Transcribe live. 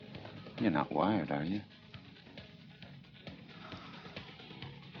You're not wired, are you?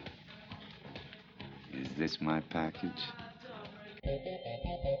 Is this my package?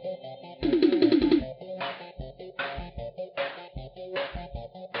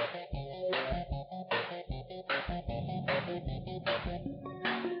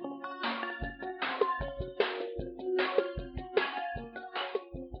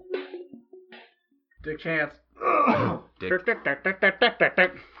 Dick Chance. Dick.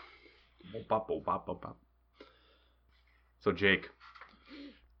 So Jake,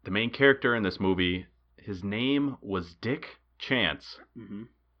 the main character in this movie, his name was Dick Chance. Mm-hmm.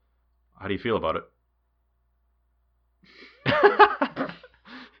 How do you feel about it?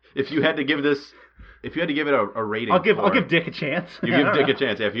 If you had to give it a rating, I'll give Dick a chance. You give Dick a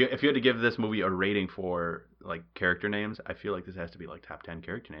chance. If you had to give this movie a rating for like character names, I feel like this has to be like top 10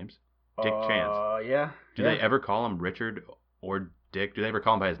 character names. Dick Chance. Yeah. Do they ever call him Richard or Dick? Do they ever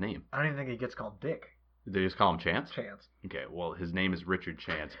call him by his name? I don't even think he gets called Dick. They just call him Chance? Chance. Okay, well, his name is Richard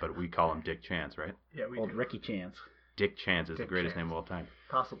Chance, but we call him Dick Chance, right? Yeah, we Old do. Ricky Chance. Dick Chance is Dick the greatest Chance. name of all time.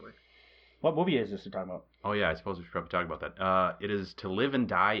 Possibly. What movie is this you're talking about? Oh, yeah, I suppose we should probably talk about that. It is To Live and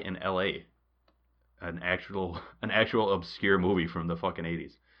Die in L.A., an actual obscure movie from the fucking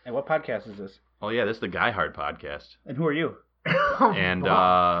 80s. And what podcast is this? Oh, yeah, this is the Guy Hard podcast. And who are you? And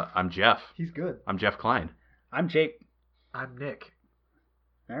I'm Jeff. He's good. I'm Jeff Klein. I'm Jake. I'm Nick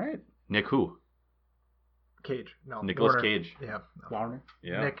All right. Nick who? Cage. No, Nicolas Warner. Cage. Yeah. No. Warner.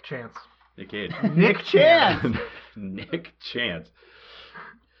 Yeah. Nick Chance. Nick Cage. Nick Chance. Nick Chance.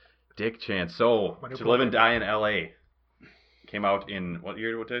 Dick Chance. So, What To Live and Die in L.A. came out in, what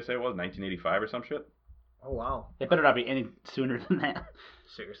year, what did I say it was? 1985 or some shit? Oh, wow. It better not be any sooner than that.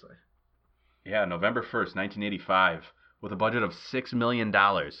 Seriously. Yeah, November 1st, 1985, with a budget of $6 million.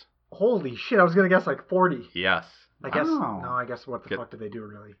 Holy shit, I was going to guess like 40. Yes. I guess, Wow. no, I guess what the fuck did they do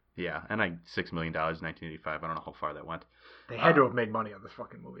really? Yeah, and $6 million in 1985. I don't know how far that went. They had to have made money on this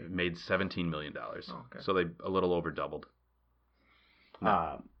fucking movie. It made $17 million. Oh, okay. So they a little over doubled.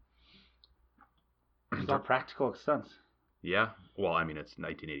 It's all practical stunts. Yeah. Well, I mean, it's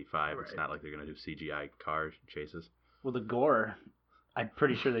 1985. It's Right. not like they're going to do CGI car chases. Well, the gore, I'm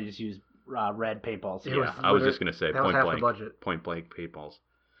pretty sure they just use red paintballs. It was Yeah, I was just going to say that was point half blank. the budget. Point blank paintballs.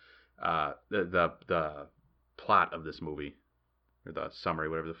 The plot of this movie, or the summary,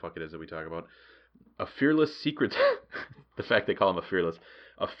 whatever the fuck it is that we talk about. A fearless secret... the fact they call him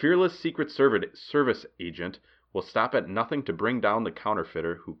a fearless Secret Service agent will stop at nothing to bring down the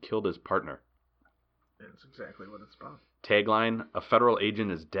counterfeiter who killed his partner. That's exactly what it's about. Tagline, a federal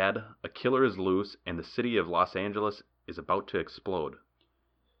agent is dead, a killer is loose, and the city of Los Angeles is about to explode.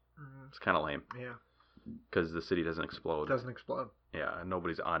 It's kind of lame, Yeah. because the city doesn't explode. It doesn't explode. Yeah,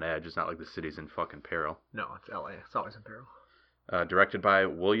 nobody's on edge. It's not like the city's in fucking peril. No, it's LA. It's always in peril. Directed by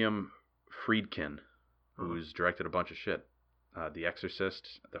William Friedkin, who's directed a bunch of shit. The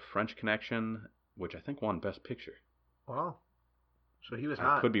Exorcist, The French Connection, which I think won Best Picture. Wow. So he was I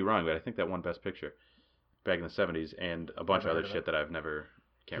hot. could be wrong, but I think that won Best Picture back in the 70s, and a bunch Never of heard other of shit it. that I've never...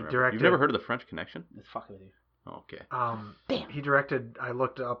 Can't He remember. directed- You've never heard of The French Connection? It's fucking with you. Oh, okay. Damn. He directed, I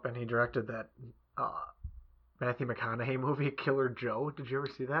looked up, and he directed that Matthew McConaughey movie, Killer Joe. Did you ever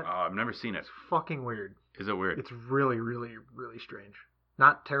see that? I've never seen it. It's fucking weird. Is it weird? It's really, really, really strange.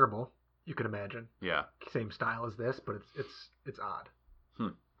 Not terrible, you could imagine. Yeah. Same style as this, but it's odd.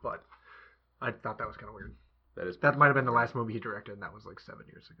 But I thought that was kind of weird. That might have been the last movie he directed, and that was like 7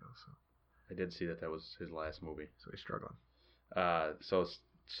 years ago. So I did see that was his last movie. so he's struggling. So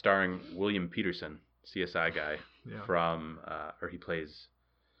starring William Peterson, CSI guy, Yeah. from, or he plays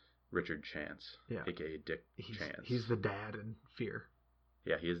Richard Chance, Yeah. aka Dick Chance. He's the dad in Fear.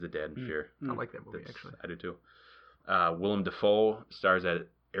 Yeah, he is the dad in Fear. I like that movie, actually. I do too. Willem Dafoe stars as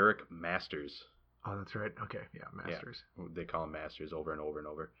Eric Masters. Oh, that's right. Okay, yeah, Masters. Yeah, they call him Masters over and over and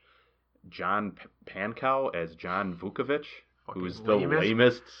over. John Pankow as John Vukovich, Fucking who's the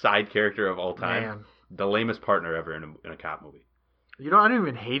lamest side character of all time. Man. The lamest partner ever in a cop movie. You know, I don't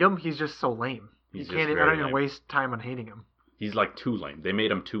even hate him. He's just so lame. He's I just don't very even lame. waste time on hating him. He's like too lame. They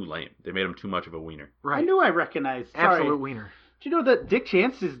made him too lame. They made him too much of a wiener. Right. I knew I recognized. Sorry. Absolute wiener. Do you know that Dick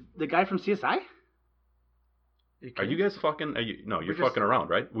Chance is the guy from CSI? Are you guys fucking? No, you're just- fucking around,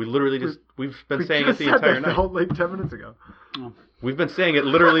 right? We literally we've been We saying it just the said entire that night. like 10 minutes ago. We've been saying it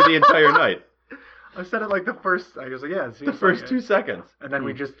literally the entire night. I said it like the first. I was like, yeah, it's The first 2 seconds. And then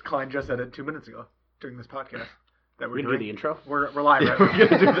Klein just said it 2 minutes ago during this podcast that We're gonna do the intro. We're live Yeah, right we're now.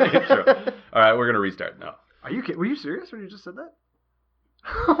 gonna do the intro. All right, we're gonna restart now. Are you kidding? Were you serious when you just said that?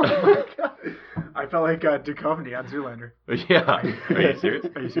 Oh my god! I felt like Duchovny on Zoolander. Yeah. Are you serious?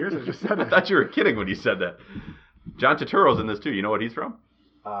 Are you serious? I just said I it. thought you were kidding when you said that. John Turturro's in this too. You know what he's from?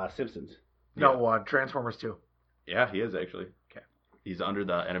 Simpsons. No, Transformers 2. Yeah, he is actually. Okay. He's under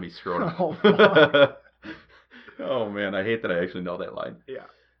the enemy scrotum. Oh, Oh, man, I hate that I actually know that line. Yeah.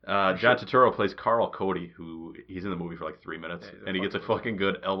 John Turturro plays Carl Cody, he's in the movie for like 3 minutes, Yeah, and he gets a fucking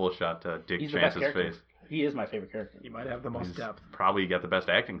good elbow shot to Dick He's the best Chance's character. face. He is my favorite character. He might have the most depth. Probably got the best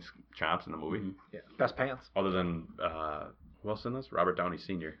acting chops in the movie. Mm-hmm. Yeah. Best pants. Other than, who else in this? Robert Downey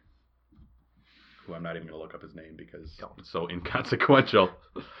Sr., who I'm not even going to look up his name because it's so inconsequential.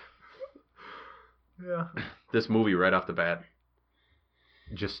 Yeah. This movie, right off the bat,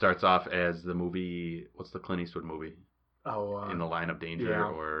 just starts off as the movie, what's the Clint Eastwood movie? Oh, In the Line of Danger, yeah.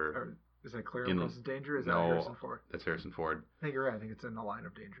 or is it Clear Across Danger? Is that no, Harrison Ford? That's Harrison Ford. I think you're right. I think it's In the Line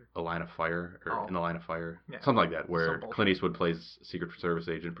of Danger. A Line of Fire, or In the Line of Fire, Yeah. something like that, where Some Clint Eastwood plays Secret Service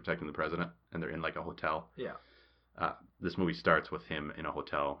agent protecting the president, and they're in like a hotel. Yeah. This movie starts with him in a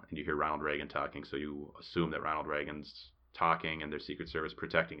hotel, and you hear Ronald Reagan talking, so you assume that Ronald Reagan's talking and there's Secret Service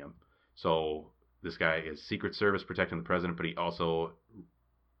protecting him. So this guy is Secret Service protecting the president, but he also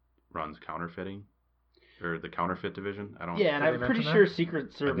runs counterfeiting, or the counterfeit division. I don't. Yeah, and I'm pretty sure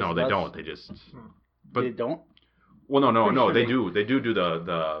Secret Service. No, they don't. They just. But they don't. Well, no. Sure They do. They do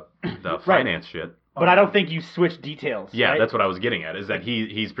the finance shit. But I don't think you switch details. Yeah, right? that's what I was getting at. Is that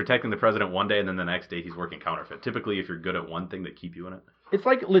he's protecting the president one day, and then the next day he's working counterfeit. Typically, if you're good at one thing, they keep you in it. It's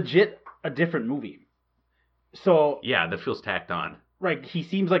like legit a different movie. So yeah, that feels tacked on. Right, he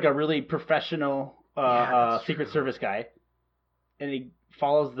seems like a really professional Secret Service guy, and he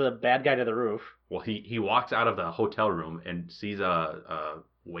follows the bad guy to the roof. Well, he walks out of the hotel room and sees a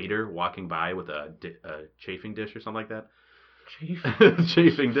waiter walking by with a chafing dish or something like that.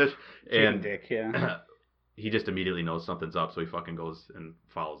 Chafing dish. And dick, yeah. He just immediately knows something's up, so he fucking goes and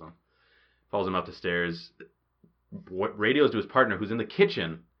follows him. Follows him up the stairs. What radios to his partner, who's in the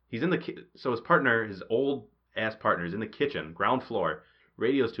kitchen. He's in the so his partner, his old ass partner, is in the kitchen, ground floor.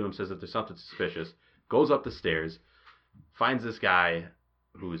 Radios to him, says that there's something suspicious. Goes up the stairs, finds this guy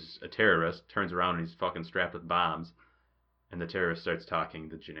who's a terrorist. Turns around and he's fucking strapped with bombs. And the terrorist starts talking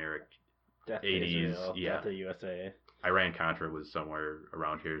the generic Death 80s. Israel, Yeah. Death to USA. Iran-Contra was somewhere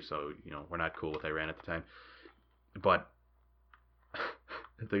around here, so, we're not cool with Iran at the time. But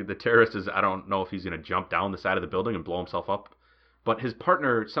the terrorist is, I don't know if he's going to jump down the side of the building and blow himself up. But his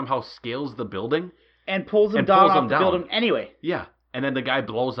partner somehow scales the building. And pulls him down the building anyway. Yeah. And then the guy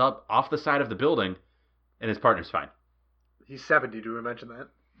blows up off the side of the building, and his partner's fine. He's 70, do we mention that?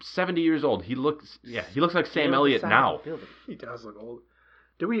 70 years old. He looks like Sam Elliott now. He does look old.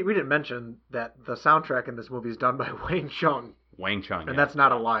 We didn't mention that the soundtrack in this movie is done by Wang Chung. Wang Chung, and that's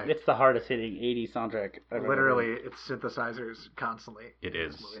not a lie. It's the hardest hitting 80s soundtrack I've Literally, it's synthesizers constantly. It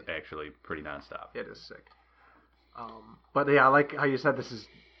is actually pretty nonstop. It is sick. But yeah, I like how you said this is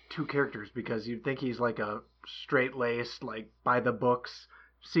two characters, because you'd think he's like a straight-laced, like by the books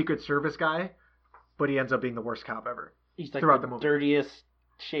Secret Service guy, but he ends up being the worst cop ever. He's like the dirtiest,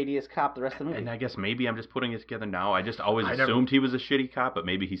 shadiest cop the rest of the movie. And I guess maybe I'm just putting it together now. I just always assumed he was a shitty cop, but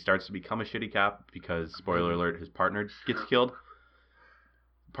maybe he starts to become a shitty cop because, spoiler alert, his partner gets killed.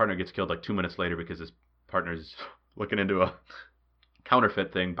 Partner gets killed like 2 minutes later because his partner's looking into a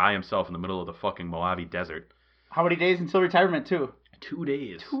counterfeit thing by himself in the middle of the fucking Mojave Desert. How many days until retirement, too? 2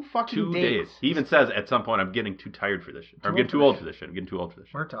 days. 2 fucking days. He even says at some point, I'm getting too tired for this shit. I'm getting too old for this shit. I'm getting too old for this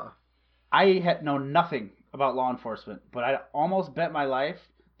shit. Murtaugh. I know nothing about law enforcement, but I almost bet my life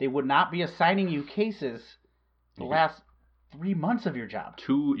they would not be assigning you cases the last 3 months of your job.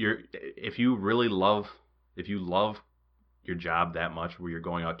 If you love your job that much, where you're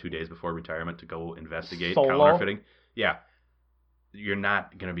going out 2 days before retirement to go investigate counterfeiting, you're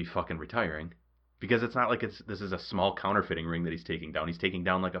not gonna be fucking retiring, because it's not like this is a small counterfeiting ring that he's taking down. He's taking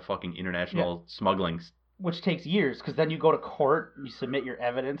down like a fucking international smuggling. Which takes years, because then you go to court, you submit your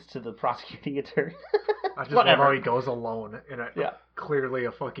evidence to the prosecuting attorney. I just love how he goes alone in clearly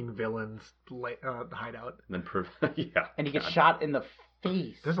a fucking villain's hideout. And then, and he gets shot in the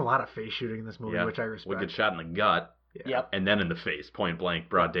face. There's a lot of face shooting in this movie, which I respect. Would get shot in the gut. Yeah. Yep. And then in the face, point blank,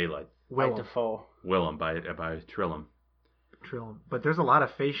 broad daylight. Willem by Trillim. But there's a lot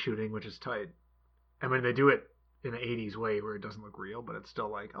of face shooting, which is tight. I mean, they do it in an 80s way where it doesn't look real, but it's still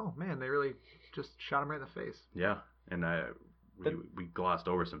like, oh man, they really just shot him right in the face. Yeah, and we glossed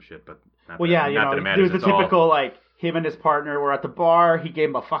over some shit, but there's the typical like him and his partner were at the bar. He gave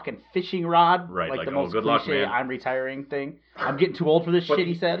him a fucking fishing rod, right? Like the most good luck, man. I'm retiring thing. I'm getting too old for this shit.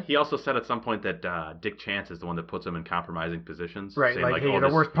 He said. He also said at some point that Dick Chance is the one that puts him in compromising positions, right? Saying, like, hey, you're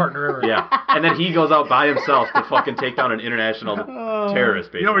the worst partner ever. Yeah, and then he goes out by himself to fucking take down an international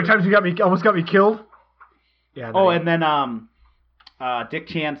terrorist. Basically. You know how many times you almost got me killed? Yeah. And then Dick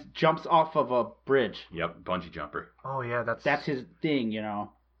Chance jumps off of a bridge. Yep, bungee jumper. Oh yeah, that's his thing,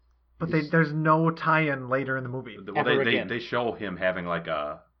 But there's no tie-in later in the movie. Well, they show him having like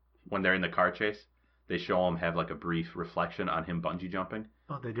when they're in the car chase, they show him have like a brief reflection on him bungee jumping.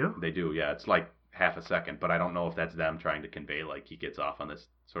 Oh, they do? They do, yeah. It's like half a second, but I don't know if that's them trying to convey like he gets off on this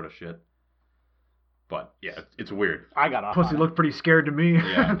sort of shit. But yeah, it's weird. I got off. Pussy looked pretty scared to me.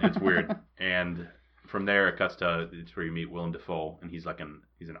 Yeah, it's weird. And from there, it cuts to it's where you meet Willem Dafoe, and he's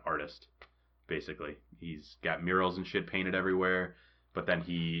an artist, basically. He's got murals and shit painted everywhere, but then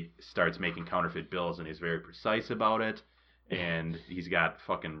he starts making counterfeit bills, and he's very precise about it. And he's got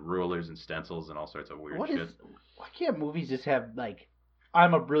fucking rulers and stencils and all sorts of weird shit. Why can't movies just have like,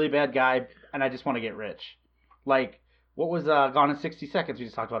 I'm a really bad guy and I just want to get rich? Like, what was Gone in 60 Seconds? We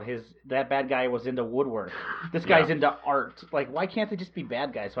just talked about that bad guy was into woodwork. This guy's into art. Like, why can't they just be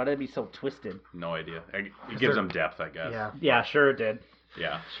bad guys? Why did it be so twisted? No idea. It gives them depth, I guess. Yeah, sure it did.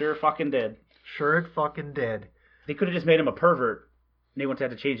 Yeah. Sure fucking did. Sure it fucking did. They could have just made him a pervert. They wouldn't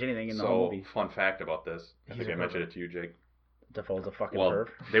have had to change anything in the whole movie. Fun fact about this. I think I mentioned it to you, Jake. Defoe's a fucking perv.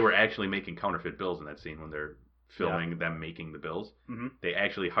 They were actually making counterfeit bills in that scene when they're filming them making the bills. Mm-hmm. They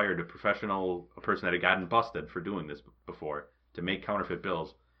actually hired a person that had gotten busted for doing this before to make counterfeit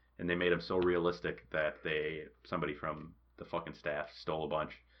bills, and they made them so realistic that somebody from the fucking staff stole a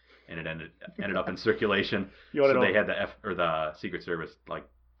bunch, and it ended up in circulation. So they had the Secret Service like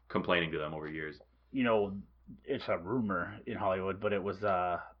complaining to them over years. You know, it's a rumor in Hollywood, but it was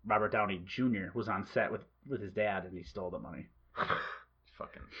Robert Downey Jr. was on set with his dad, and he stole the money.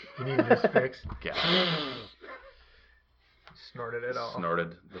 Fucking. You need this fixed. Yeah. Snorted it all.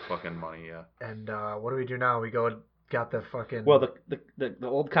 Snorted the fucking money, yeah. And what do we do now? We got the fucking... Well, the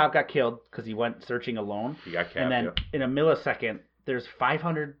old cop got killed because he went searching alone. He got capped, and then in a millisecond, there's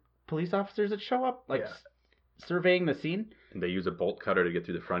 500 police officers that show up, surveying the scene. And they use a bolt cutter to get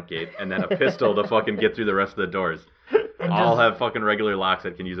through the front gate, and then a pistol to fucking get through the rest of the doors. All have fucking regular locks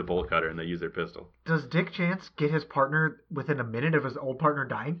that can use a bolt cutter, and they use their pistol. Does Dick Chance get his partner within a minute of his old partner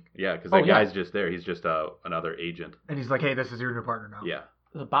dying? Yeah, because that guy's just there. He's just another agent. And he's like, hey, this is your new partner now. Yeah.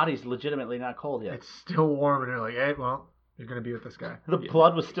 The body's legitimately not cold yet. It's still warm, and they're like, hey, well, you're going to be with this guy. The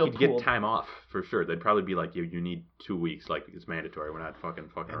blood was still He'd get time off, for sure. They'd probably be like, you need 2 weeks. Like, it's mandatory. We're not fucking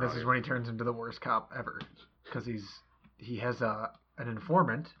and around. This is when he turns into the worst cop ever. Because he has an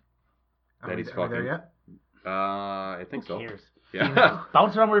informant. That he's fucking. There yet? I think so. Who cares? Yeah.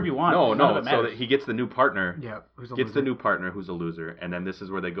 Bounce around wherever you want. No. So that he gets the new partner. Yeah. The new partner who's a loser, and then this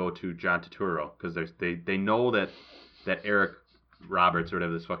is where they go to John Turturro because they know that Eric Roberts or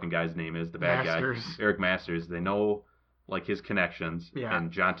whatever this fucking guy's name is, the bad guy, Eric Masters. They know like his connections,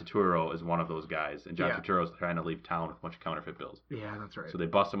 and John Turturro is one of those guys, and John Turturro's trying to leave town with a bunch of counterfeit bills. Yeah, that's right. So they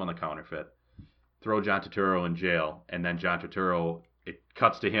bust him on the counterfeit, throw John Turturro in jail, and then John Turturro, it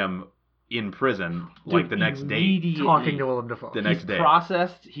cuts to him in prison like the next day, talking to Willem Dafoe. The next day,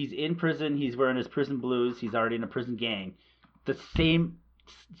 processed. He's in prison. He's wearing his prison blues. He's already in a prison gang. The same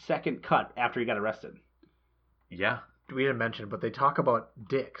second cut after he got arrested. Yeah, we didn't mention, but they talk about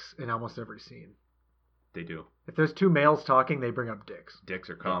dicks in almost every scene. They do. If there's two males talking, they bring up dicks. Dicks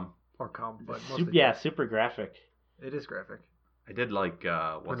or cum. Or cum, but super graphic. It is graphic. I did like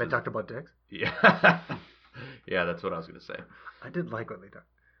when they talked about dicks. Yeah, yeah, that's what I was gonna say. I did like when they talked.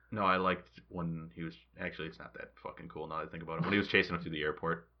 No, I liked when he was... Actually, it's not that fucking cool now that I think about it. When he was chasing him through the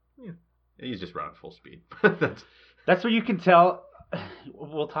airport. Yeah. He's just running full speed. That's where you can tell...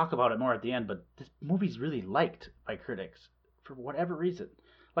 We'll talk about it more at the end, but this movie's really liked by critics for whatever reason.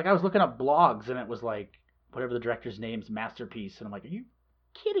 Like, I was looking up blogs, and it was like, whatever the director's name's masterpiece, and I'm like, are you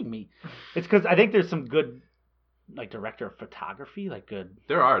kidding me? It's because I think there's some good... like director of photography, like good.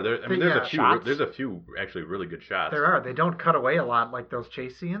 There's a few actually really good shots. There are. They don't cut away a lot like those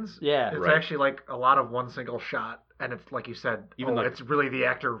chase scenes. Yeah, it's actually like a lot of one single shot, and it's like you said, it's really the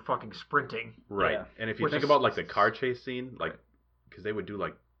actor fucking sprinting. Right, yeah. And if you think about like the car chase scene, like because they would do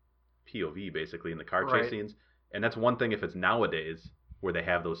like POV basically in the car chase scenes, and that's one thing if it's nowadays where they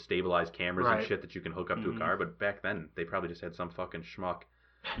have those stabilized cameras and shit that you can hook up to a car, but back then they probably just had some fucking schmuck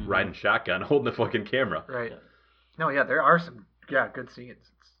riding shotgun holding the fucking camera. Right. No, yeah, there are some good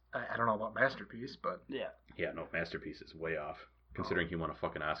scenes. I don't know about Masterpiece, but... Yeah, no, Masterpiece is way off, considering he won a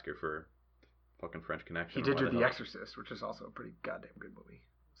fucking Oscar for fucking French Connection. He did do The Exorcist, which is also a pretty goddamn good movie.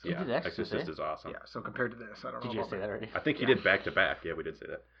 So yeah, Exorcist is awesome. Yeah, so compared to this, I don't know. Did you say that already? I think he did back to back. Yeah, we did say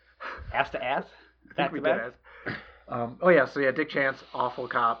that. Ass to ass? Back to back? Dick Chance, awful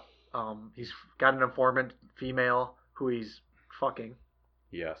cop. He's got an informant, female, who he's fucking.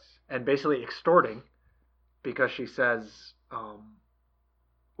 Yes. And basically extorting. Because she says,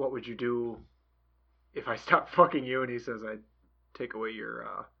 what would you do if I stopped fucking you? And he says, I'd take away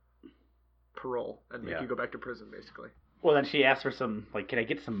your parole and make you go back to prison, basically. Well, then she asks for some, like, can I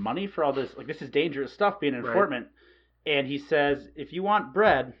get some money for all this? Like, this is dangerous stuff, being an informant. And he says, if you want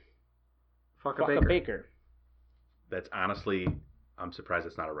bread, Fuck a baker. That's honestly, I'm surprised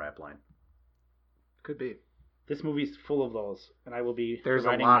it's not a rap line. Could be. This movie's full of those, and I will be There's a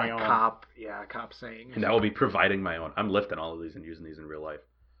providing lot my of own. cop saying. And I will be providing my own. I'm lifting all of these and using these in real life.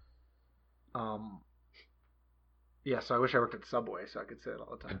 Yeah, so I wish I worked at Subway so I could say it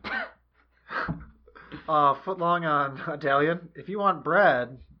all the time. Footlong on Italian. If you want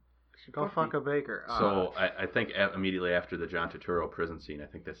bread, go fuck a baker. So I think immediately after the John Turturro prison scene, I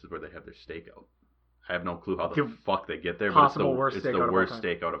think this is where they have their stakeout. I have no clue how the fuck they get there, but it's the worst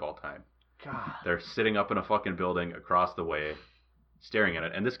stakeout of all time. God. They're sitting up in a fucking building across the way, staring at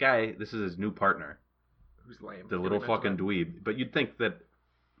it. And this guy, this is his new partner. Who's lame. The little fucking dweeb. But you'd think that...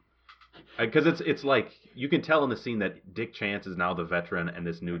 Because it's like, you can tell in the scene that Dick Chance is now the veteran and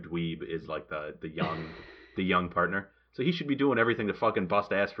this new dweeb is like the young partner. So he should be doing everything to fucking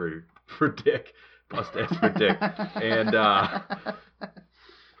bust ass for Dick. Bust ass for Dick. And,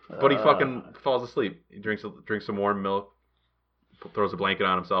 but he fucking falls asleep. He drinks some warm milk, throws a blanket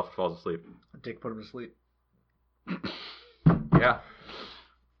on himself, and falls asleep. Dick put him to sleep. Yeah.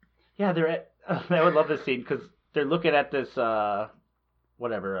 Yeah, I would love this scene because they're looking at this, a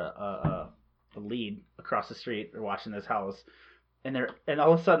lead across the street. They're watching this house, and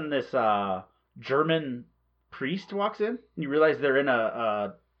all of a sudden this German priest walks in, and you realize they're in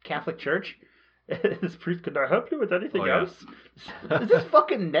a Catholic church. This priest, could I help you with anything else? Is this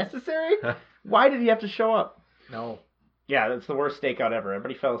fucking necessary? Why did he have to show up? No. Yeah, that's the worst stakeout ever.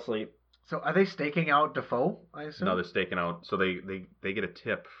 Everybody fell asleep. So are they staking out Defoe, I assume? No, they're staking out. So they get a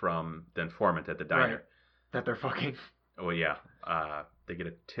tip from the informant at the diner. Right. That they're fucking... Oh, yeah. They get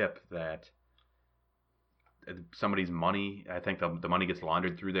a tip that somebody's money, I think the money gets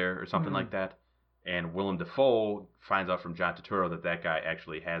laundered through there or something like that. And Willem Dafoe finds out from John Turturro that guy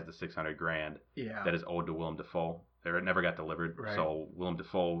actually has the $600,000 that is owed to Willem Dafoe. It never got delivered, so Willem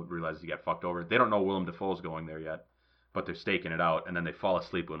Dafoe realizes he got fucked over. They don't know Willem Dafoe's going there yet, but they're staking it out, and then they fall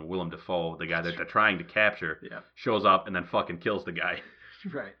asleep when Willem Dafoe, the guy that they're trying to capture, shows up and then fucking kills the guy.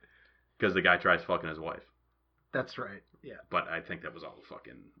 Right. Because the guy tries fucking his wife. That's right, yeah. But I think that was all a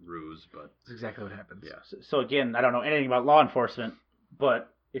fucking ruse, but... That's exactly what happens. Yeah. So again, I don't know anything about law enforcement,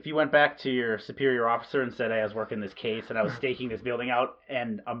 but... If you went back to your superior officer and said, hey, I was working this case and I was staking this building out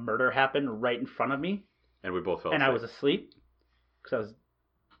and a murder happened right in front of me. And we both fell asleep. And I was asleep.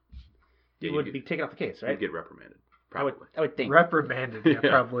 You would be taken off the case, right? You'd get reprimanded. Probably. I would think. Reprimanded, yeah,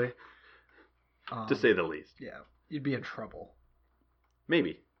 probably. To say the least. Yeah. You'd be in trouble.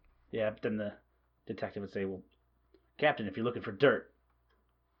 Maybe. Yeah, but then the detective would say, well, Captain, if you're looking for dirt,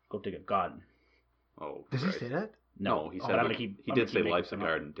 go dig a garden. Oh, Does he say that? No, he said he did say life's a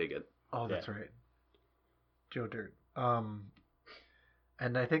garden, dig it. Oh, that's right. Joe Dirt.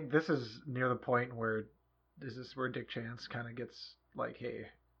 And I think this is near the point where Dick Chance kind of gets like, hey,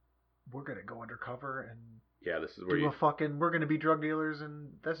 we're gonna go undercover and this is where we're gonna be drug dealers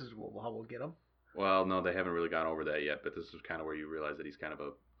and this is how we'll get them. Well, no, they haven't really gone over that yet, but this is kind of where you realize that he's kind of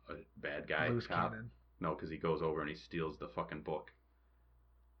a bad guy. Loose cannon. No, because he goes over and he steals the fucking book.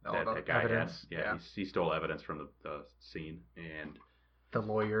 Oh, that guy evidence. had. Yeah. He stole evidence from the scene and the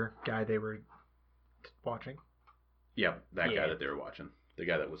lawyer guy they were watching. Yeah, that guy that they were watching, the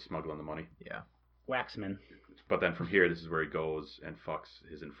guy that was smuggling the money. Yeah, Waxman. But then from here, this is where he goes and fucks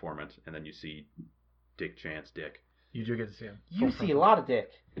his informant, and then you see Dick Chance, Dick. You do get to see him. You see a lot of Dick.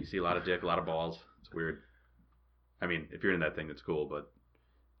 You see a lot of Dick, a lot of balls. It's weird. I mean, if you're in that thing, that's cool, but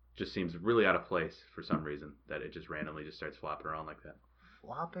just seems really out of place for some reason that it just randomly just starts flopping around like that.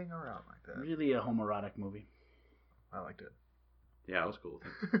 Flopping around like that. Really a homoerotic movie. I liked it. Yeah, it was cool.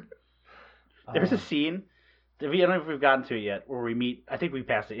 There's a scene, I don't know if we've gotten to it yet, where we meet, I think we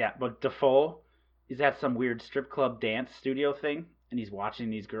passed it, but Defoe is at some weird strip club dance studio thing, and he's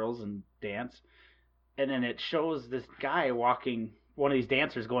watching these girls and dance, and then it shows this guy walking, one of these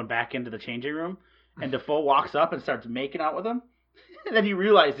dancers going back into the changing room, and Defoe walks up and starts making out with him. And then you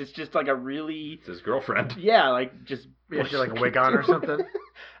realize it's just like It's his girlfriend. Yeah, like just... Yeah, she like a wig on or something. And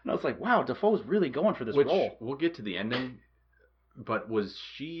I was like, wow, Defoe's really going for this role. We'll get to the ending, but was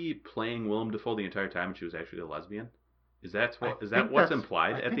she playing Willem Dafoe the entire time and she was actually a lesbian? Is that what's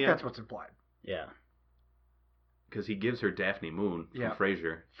implied at the end? I think that's what's implied. Yeah. Because he gives her Daphne Moon from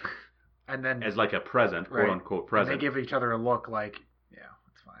Frasier. And then... As like a present, quote-unquote present. And they give each other a look like, yeah,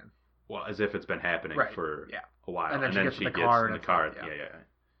 it's fine. Well, as if it's been happening for a while. And then she gets in the car. Yeah.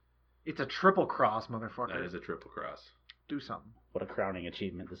 It's a triple cross, motherfucker. That is a triple cross. Do something. What a crowning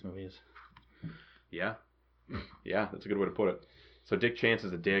achievement this movie is. Yeah. Yeah, that's a good way to put it. So Dick Chance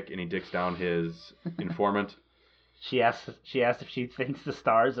is a dick, and he dicks down his informant. She asked if she thinks the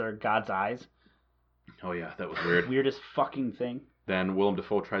stars are God's eyes. Oh yeah, that was weird. Weirdest fucking thing. Then Willem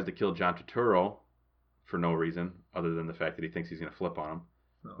Dafoe tries to kill John Turturro for no reason other than the fact that he thinks he's going to flip on him,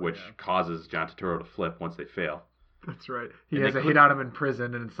 which causes John Turturro to flip once they fail. That's right. He has a hit on him in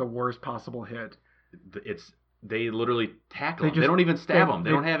prison, and it's the worst possible hit. They literally tackle him. They don't even stab him.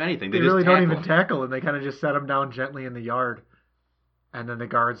 They don't have anything. They just really don't even him. tackle him. They kind of just set him down gently in the yard, and then the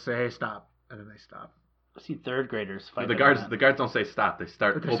guards say, "Hey, stop," and then they stop. I've seen third graders fight. The guards don't say stop. They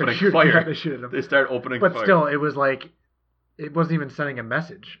start opening shooting, fire. Yeah, they shoot at him. They start opening fire. But still, it was like, it wasn't even sending a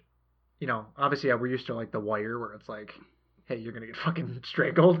message. You know, obviously, we're used to like The Wire, where it's like, hey, you're gonna get fucking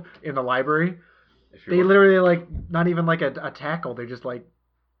strangled in the library. They literally like not even like a tackle. They just like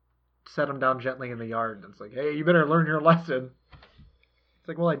set him down gently in the yard. And it's like, hey, you better learn your lesson. It's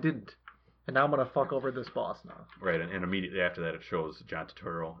like, well, I didn't, and now I'm gonna fuck over this boss now. Right, and immediately after that, it shows John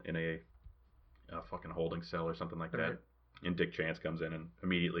Turturro in a fucking holding cell or something like that. And Dick Chance comes in, and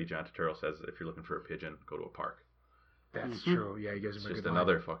immediately John Turturro says, if you're looking for a pigeon, go to a park. That's true. Yeah, he gives him a good line. Just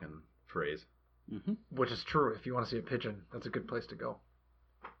another fucking phrase. Mm-hmm. Which is true. If you want to see a pigeon, that's a good place to go.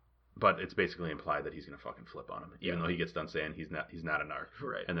 But it's basically implied that he's gonna fucking flip on him, even though he gets done saying he's not a narc.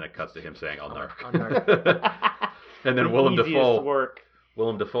 Right. And then it cuts to him saying, "I'll narc." I'll narc. And then Willem Dafoe. Work.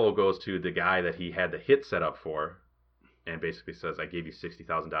 Willem Dafoe goes to the guy that he had the hit set up for, and basically says, "I gave you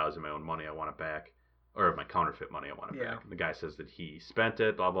 $60,000 in my own money. I want it back, or my counterfeit money. I want it back." And the guy says that he spent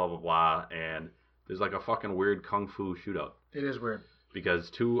it. Blah blah blah blah. And there's like a fucking weird kung fu shootout. It is weird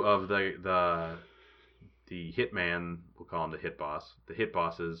because two of the hitman, we'll call him the hit boss, the hit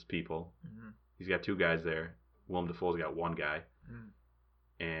boss's people. Mm-hmm. He's got two guys there. Willem Dafoe's got one guy.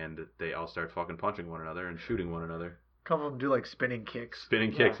 Mm-hmm. And they all start fucking punching one another and shooting one another. A couple of them do like spinning kicks.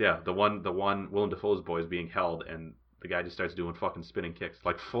 Spinning kicks, yeah. The one Willem Dafoe's boy is being held, and the guy just starts doing fucking spinning kicks,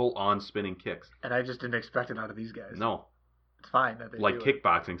 like full on spinning kicks. And I just didn't expect it out of these guys. No, it's fine that they like do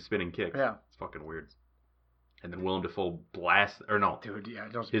kickboxing, spinning kicks. Yeah, it's fucking weird. And then Willem Dafoe blasts, or no, dude, yeah,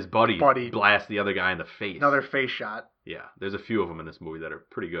 his buddy blasts the other guy in the face. Another face shot. Yeah, there's a few of them in this movie that are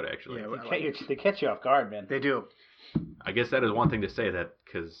pretty good, actually. Yeah, they catch you off guard, man. They do. I guess that is one thing to say, that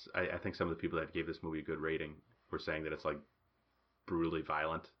because I think some of the people that gave this movie a good rating were saying that it's like brutally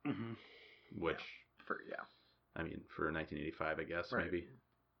violent, which I mean, for 1985, I guess maybe.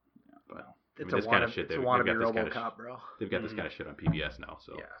 But it's this kind of shit. It's a wannabe RoboCop, bro. They've got this kind of shit on PBS now,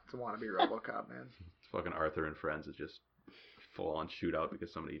 so yeah, it's a wannabe RoboCop, man. It's fucking Arthur and Friends is just full on shootout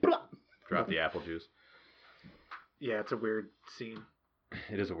because somebody dropped the apple juice. Yeah, it's a weird scene.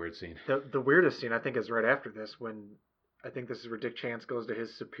 It is a weird scene. The weirdest scene, I think, is right after this, when I think this is where Dick Chance goes to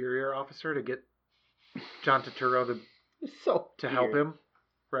his superior officer to get John Turturro to help him,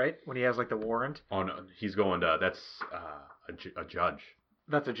 right? When he has like the warrant. Oh no, he's going to. That's a judge.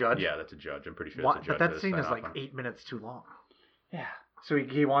 That's a judge. Yeah, that's a judge. I'm pretty sure that's a judge. But that scene is like 8 minutes too long. Yeah. So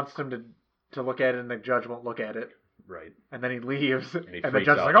he wants them to look at it, and the judge won't look at it. Right. And then he leaves, and the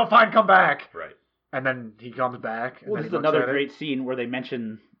judge is out. like, "Oh, fine, come back." Right. And then he comes back. And this is another great scene where they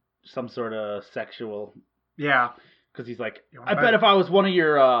mention some sort of sexual. Yeah. Because he's like, I bet if I was one of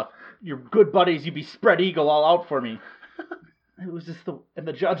your good buddies, you'd be spread eagle all out for me. It was just and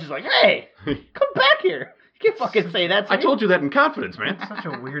the judge is like, hey, come back here. You can't fucking say that to me. I told you that in confidence, man. It's such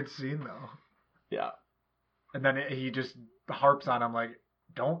a weird scene, though. Yeah. And then he just harps on him like,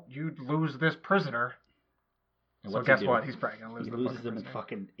 don't you lose this prisoner. And so guess what? He's probably going to lose the prisoner. He loses him in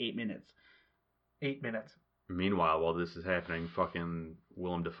fucking 8 minutes. 8 minutes. Meanwhile, while this is happening, fucking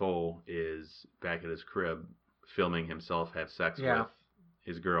Willem Dafoe is back at his crib filming himself have sex with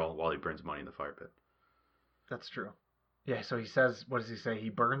his girl while he burns money in the fire pit. That's true. Yeah, so he says, what does he say? He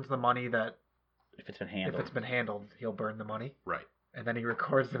burns the money that... If it's been handled, he'll burn the money. Right. And then he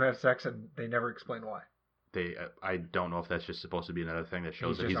records them have sex, and they never explain why. I don't know if that's just supposed to be another thing that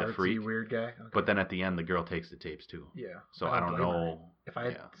shows that he's a freak. Weird guy. Okay. But then at the end, the girl takes the tapes too. Yeah. So I don't know. If I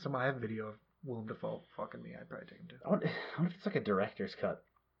had someone had video of Willem Dafoe fucking me, I'd probably take him too. I wonder if it's like a director's cut.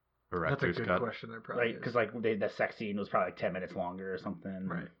 That's a good question. There probably right, because like the sex scene was probably like 10 minutes longer or something.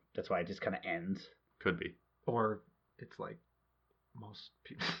 Right. That's why it just kind of ends. Could be. Or it's like most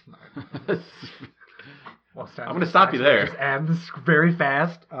people. Most times I'm going to stop you there. It just ends very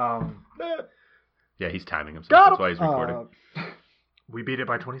fast. Yeah, he's timing himself. That's why he's recording. We beat it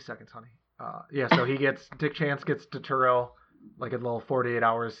by 20 seconds, honey. So Dick Chance gets Turturro, like a little 48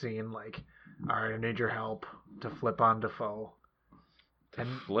 hours scene, like, all right, I need your help to flip on Dafoe.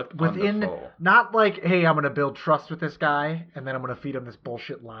 Not like, hey, I'm going to build trust with this guy, and then I'm going to feed him this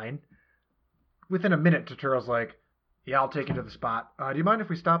bullshit line. Within a minute, Turturro's like, yeah, I'll take you to the spot. Do you mind if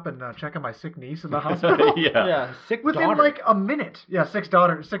we stop and check on my sick niece in the hospital? Yeah. Within like a minute. Yeah, sick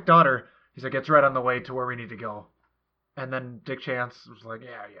daughter. He's like, it's right on the way to where we need to go. And then Dick Chance was like,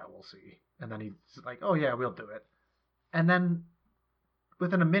 yeah, we'll see. And then he's like, oh, yeah, we'll do it. And then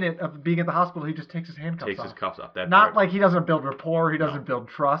within a minute of being at the hospital, he just takes his handcuffs off. Takes his cuffs off. That Not part. like he doesn't build rapport. He doesn't build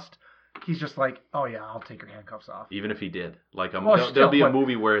trust. He's just like, oh, yeah, I'll take your handcuffs off. Even if he did. Like, Still, be a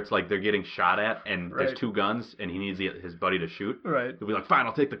movie where it's like they're getting shot at and Right. there's two guns and he needs his buddy to shoot. Right. He'll be like, fine,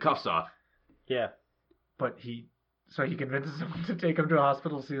 I'll take the cuffs off. Yeah. But he convinces him to take him to a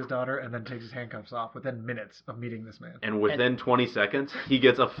hospital to see his daughter and then takes his handcuffs off within minutes of meeting this man. And within 20 seconds, he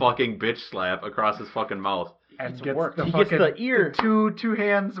gets a fucking bitch slap across his fucking mouth. And It's gets worked. the He gets fucking the ear. two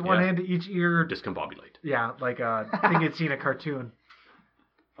hands, one Yeah. hand to each ear. Discombobulate. Yeah, like a thing you'd see in a cartoon.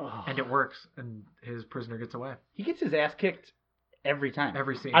 Oh. And it works, and his prisoner gets away. He gets his ass kicked every time.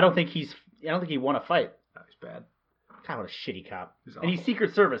 Every scene. I don't think he won a fight. No, he's bad. God, what a shitty cop. He's And he's awful.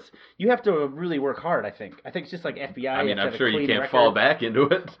 Secret Service. You have to really work hard, I think. I think it's just like FBI. I mean, have to I'm have a sure you clean can't record. fall back into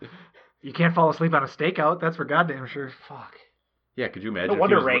it. You can't fall asleep on a stakeout, that's for goddamn sure. Fuck. Yeah, could you imagine? No if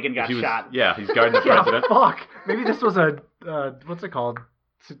wonder he was- Reagan if got he was- shot. Yeah, he's guarding the Yeah, president. fuck. Maybe this was a, what's it called?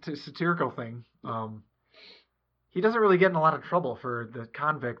 Satirical thing. He doesn't really get in a lot of trouble for the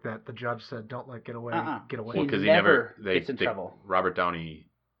convict that the judge said, don't let get away. Get away. Well, He because never gets in they trouble. Robert Downey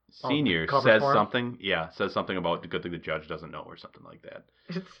Senior covers says for him? something. Yeah, says something about the good thing the judge doesn't know or something like that.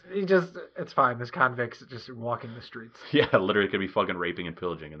 It's fine. This convict's just walking the streets. Yeah, literally could be fucking raping and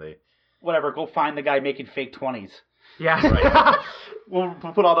pillaging, and they. Whatever, go find the guy making fake 20s. Yeah. We'll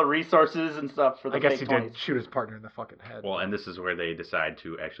put all the resources and stuff for the I guess fake he 20s. did shoot his partner in the fucking head. Well, and this is where they decide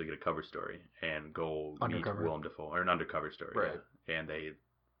to actually get a cover story and go Undercover. meet Willem Dafoe, or an undercover story. Right. Yeah. And they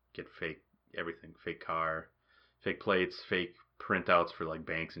get fake everything, fake car, fake plates, fake printouts for like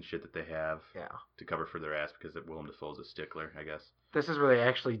banks and shit that they have Yeah. to cover for their ass because Willem Dafoe's a stickler, I guess. This is where they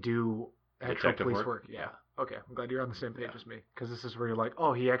actually do actual Detective police work? work. Yeah. Okay. I'm glad you're on the same page as me. Because this is where you're like,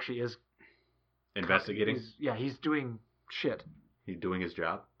 oh, he actually is Investigating. He's doing shit. He's doing his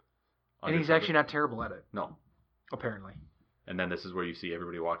job. And he's Undercover. actually not terrible at it, No. apparently. And then this is where you see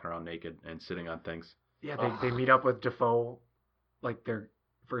everybody walking around naked and sitting on things. Yeah, they meet up with Defoe, like their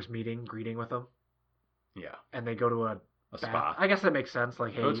first meeting, greeting with him. Yeah. And they go to a bath. spa. I guess that makes sense.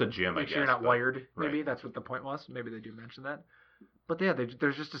 Like, hey, Well, it's a gym, I make sure you're guess, not but- wired. Maybe right. that's what the point was. Maybe they do mention that. But yeah,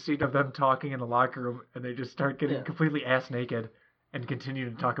 there's just a scene of them talking in the locker room, and they just start getting completely ass naked and continue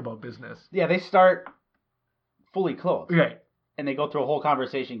to talk about business. Yeah, they start fully clothed. Right. And they go through a whole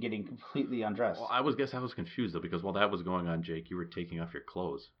conversation getting completely undressed. Well, I was confused though because while that was going on, Jake, you were taking off your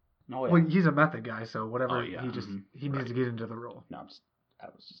clothes. No, yeah. Well, he's a method guy, so whatever. Oh, yeah. He needs to get into the role. No, I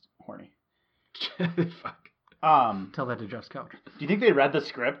was just horny. Fuck. Tell that to Jeff's couch. Do you think they read the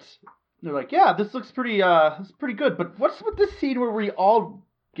script? They're like, yeah, this looks pretty good, but what's with this scene where we all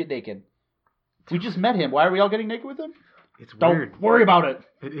get naked? We just met him. Why are we all getting naked with him? It's Don't weird. worry about it.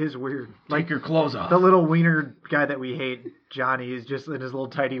 It is weird. Take your clothes off. The little wiener guy that we hate, Johnny, is just in his little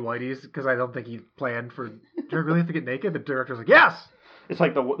tidy whities because I don't think he planned for. Do I really have to get naked? The director's like, yes. It's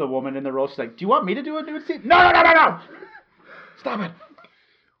like the woman in the role. She's like, do you want me to do a nude scene? No. Stop it.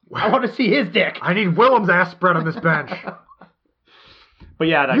 I want to see his dick. I need Willem's ass spread on this bench. But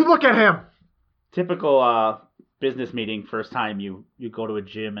yeah, You look at him. typical business meeting. First time you go to a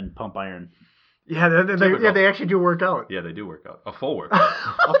gym and pump iron. Yeah, they actually do work out. Yeah, they do work out. A full workout.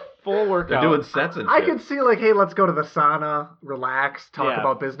 A full workout. They're doing sets and shit. I could see like, hey, let's go to the sauna, relax, talk Yeah.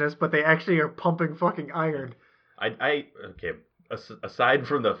 about business, but they actually are pumping fucking iron. Okay. Aside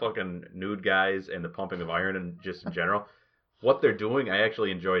from the fucking nude guys and the pumping of iron and just in general, what they're doing, I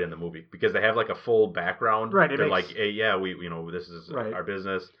actually enjoyed in the movie because they have like a full background. Right, They're makes- like, hey, yeah, this is Right. our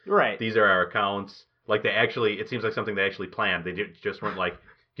business. Right. These are our accounts. Like it seems like something they actually planned. They just weren't like,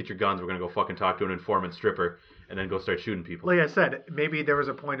 get your guns, we're gonna go fucking talk to an informant stripper and then go start shooting people. Like I said, maybe there was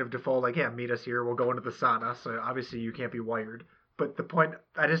a point of Default, like, yeah, meet us here, we'll go into the sauna, so obviously you can't be wired. But the point,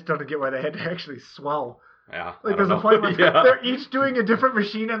 I just don't get why they had to actually swell. Yeah. Like, I there's a don't point know. where Yeah. they're each doing a different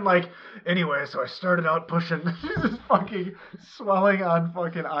machine and, like, anyway, so I started out pushing just fucking swelling on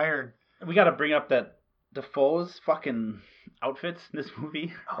fucking iron. We got to bring up that Defoe's fucking outfits in this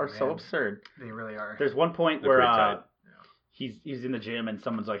movie are so man. absurd. They really are. There's one point They're where pretty tight. he's in the gym and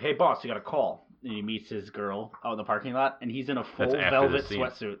someone's like, "Hey boss, you got a call." And he meets his girl out in the parking lot, and he's in a full That's after velvet the scene.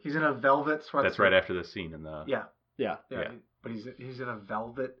 sweatsuit. He's in a velvet sweatsuit. That's right after the scene in the Yeah. Yeah. Yeah. But he's in a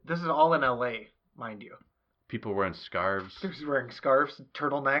velvet. This is all in L.A., mind you. people wearing scarves. They're wearing scarves,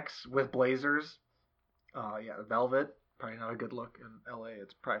 turtlenecks with blazers. Yeah, velvet. Probably not a good look in L.A.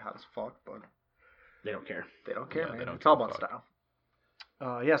 It's probably hot as fuck, but They don't care. they don't care, Yeah, they man. don't It's all give a about fuck.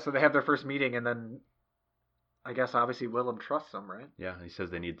 style. Yeah, so they have their first meeting, and then I guess obviously Willem trusts him, right? Yeah, he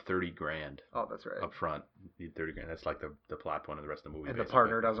says they need $30,000 Oh, that's right. up front. Need $30,000. That's like the plot point of the rest of the movie. And basically. the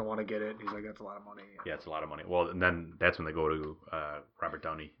partner doesn't want to get it. He's like, that's a lot of money. Yeah, it's a lot of money. Well, and then that's when they go to Robert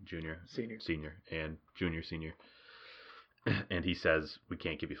Downey Jr. Senior, and Junior Senior, and he says, "We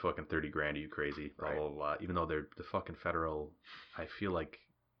can't give you fucking $30,000. Are you crazy?" Blah blah blah. Even though they're the fucking federal, I feel like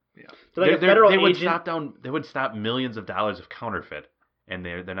So like a federal they would agent. They would stop millions of dollars of counterfeit, and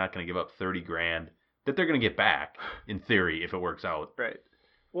they're not going to give up $30,000 that they're going to get back in theory if it works out. Right.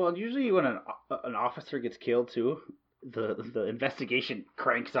 Well, usually when an officer gets killed too, the investigation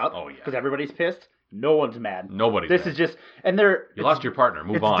cranks up. Oh, yeah. Because everybody's pissed. No one's mad. Nobody's This mad. is just, and they're You lost your partner.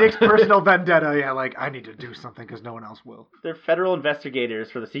 Move It's on. Dick's personal vendetta. Yeah, like, I need to do something because no one else will. they're federal investigators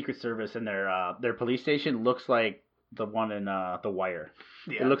for the Secret Service, and their police station looks like the one in The Wire.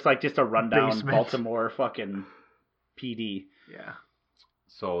 Yeah. It looks like just a rundown Basement. Baltimore fucking PD. Yeah.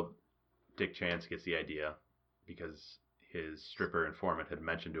 So Dick Chance gets the idea because his stripper informant had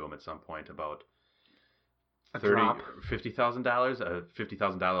mentioned to him at some point about A drop. $50,000, a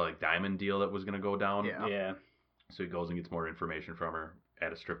 $50,000 like diamond deal that was going to go down. Yeah. Yeah. So he goes and gets more information from her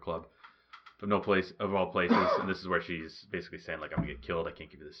at a strip club of all places, and this is where she's basically saying like, I'm gonna get killed. I can't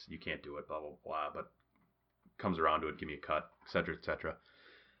give you this. You can't do it. Blah blah blah. But comes around to it, give me a cut, etc. etc.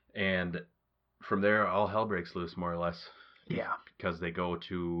 And from there, all hell breaks loose, more or less. Yeah. Because they call it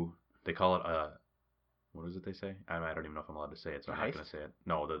a, what is it they say? I don't even know if I'm allowed to say it, so I'm not Heist? going to say it.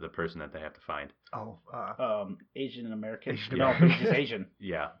 No, the person that they have to find. Oh, Asian American. Asian No, American. he's just Asian.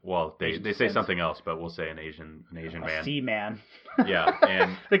 Yeah, well, they Asian say descent. something else, but we'll say an Asian A man. sea man. Yeah,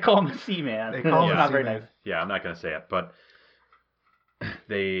 and They call him a sea man. They call him a not sea very man. nice. yeah, I'm not going to say it, but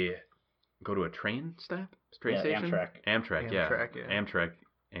they go to a train stop? Train Yeah, station? Amtrak. Amtrak, yeah. Amtrak, yeah. Amtrak,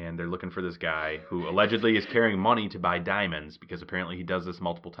 and they're looking for this guy who allegedly is carrying money to buy diamonds because apparently he does this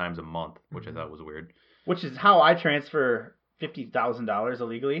multiple times a month, which I thought was weird. Which is how I transfer $50,000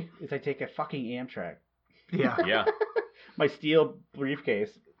 illegally. Is I take a fucking Amtrak. yeah. Yeah. My steel briefcase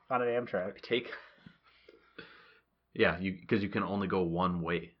on an Amtrak. Yeah, because you can only go one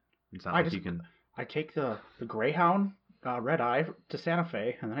way. It's not I like just- you can. I take the Greyhound Red Eye to Santa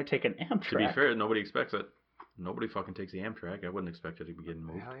Fe, and then I take an Amtrak. To be fair, nobody expects it. Nobody fucking takes the Amtrak. I wouldn't expect it to be getting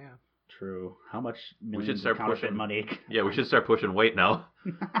moved. Hell yeah. True. How much should millions start of counterfeit pushing- money Yeah, we should start pushing weight now.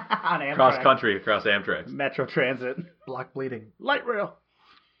 on Amtrak? Cross country, across Amtrak. Metro Transit. Block bleeding. Light rail.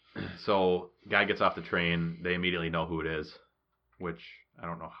 So, guy gets off the train. They immediately know who it is, which I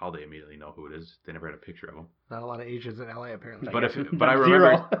don't know how they immediately know who it is. They never had a picture of him. Not a lot of Asians in LA apparently. But guess but I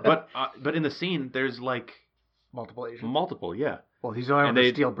remember, zero. but in the scene, there's like Multiple Asians. multiple. Yeah, Well, he's the only one And with a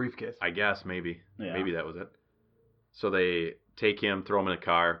they- steel briefcase. I guess maybe Yeah. maybe that was it. So they take him, throw him in a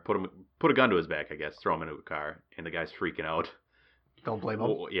car, put a gun to his back, I guess, throw him into a car, and the guy's freaking out. Don't blame him.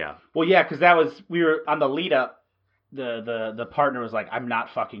 Well, yeah, Well, yeah, because we were on the lead up. The partner was like, "I'm not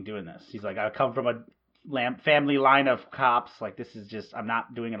fucking doing this." He's like, "I come from a family line of cops. Like, this is just, I'm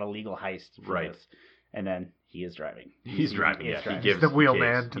not doing an illegal heist for Right. this." And then he is driving. he's driving. He is Yeah, driving. he gives He's the wheel he caves,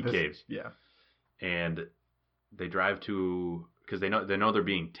 man to he this. caves. Yeah. And they drive to because they know they're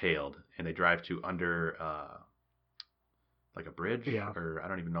being tailed, and they drive to under like a bridge, Yeah. or I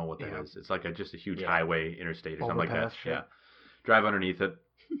don't even know what that Yeah. is. It's like just a huge Yeah. highway, interstate, or something like that. Overpass shit. Yeah, drive underneath it,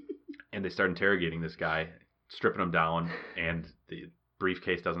 and they start interrogating this guy, stripping him down, and the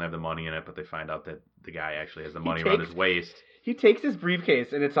briefcase doesn't have the money in it, but they find out that the guy actually has the money around takes- his waist. He takes his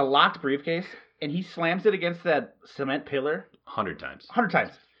briefcase, and it's a locked briefcase, and he slams it against that cement pillar 100 times 100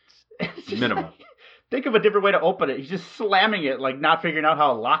 times. It's just minimum. like- think of a different way to open it. He's just slamming it, like not figuring out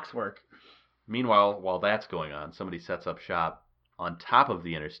how locks work. Meanwhile, while that's going on, somebody sets up shop on top of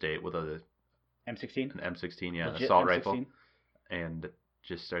the interstate with an M16. M16, yeah, an Legit assault M16. rifle, and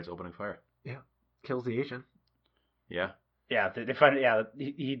just starts opening fire. Kills the Asian. Yeah. Yeah, they find it. Yeah,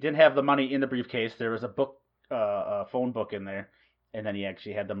 he didn't have the money in the briefcase. There was a book, a phone book in there, and then he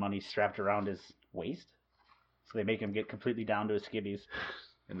actually had the money strapped around his waist. So they make him get completely down to his skivvies.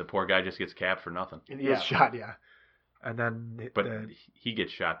 And the poor guy just gets capped for nothing. And he Yeah. gets shot, yeah. And then But he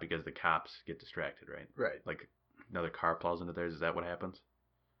gets shot because the cops get distracted, right? right. Like another car plows into theirs. Is that what happens?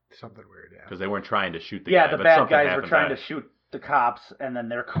 Something weird, yeah. Because they weren't trying to shoot the Yeah, guy. the but bad something guys were happened trying to to shoot the cops, and then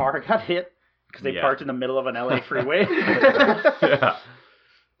their car got hit because they Yeah. parked in the middle of an LA freeway. Yeah.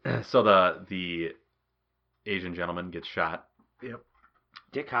 So the Asian gentleman gets shot. Yep.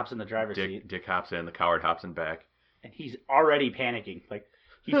 Dick hops in the driver's seat, Dick hops in. The coward hops in back. and he's already panicking. Like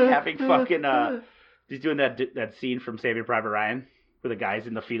he's having fucking. He's doing that scene from Saving Private Ryan where the guy's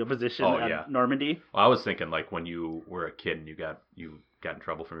in the fetal position Oh, on yeah. Normandy. Well, I was thinking like when you were a kid and you got in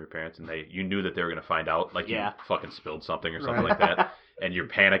trouble from your parents and you knew that they were gonna find out, like Yeah. you fucking spilled something or something Right. like that, and you're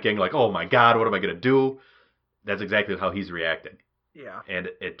panicking like, oh my god, what am I gonna do? that's exactly how he's reacting. Yeah. And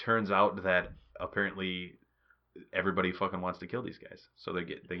it turns out that apparently everybody fucking wants to kill these guys. So they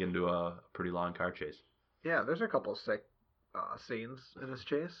get into a pretty long car chase. Yeah, there's a couple sick scenes in this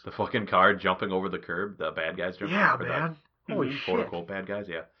chase. The fucking car jumping over the curb, the bad guys jumping Yeah, over man. Holy quote shit. unquote bad guys,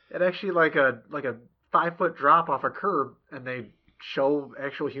 yeah. It actually like a 5-foot drop off a curb, and they show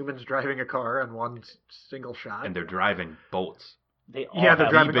actual humans driving a car in one single shot. And they're driving boats. They all Yeah, they're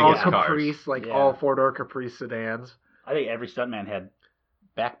have driving the all biggest cars. Caprice, like Yeah. all 4-door Caprice sedans. I think every stuntman had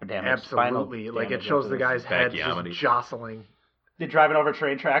back damage. spinal Absolutely. Like it damage shows after the this. guy's head Backyammity. just jostling. They're driving over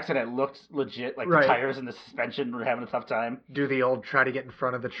train tracks and it looked legit. Like Right. the tires and the suspension were having a tough time. Do the old try to get in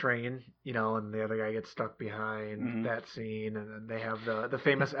front of the train, and the other guy gets stuck behind Mhm. that scene. And then they have the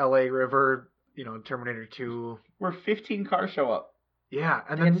famous LA River, Terminator 2. Where 15 cars show up. Yeah,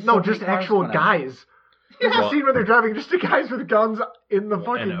 and They then had so just many cars actual coming out. guys. There's a Well- scene where they're driving just the guys with guns in the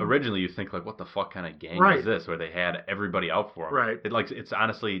fucking. And originally you think like, what the fuck kind of gang Right. is this? Where they had everybody out for them. Right. It's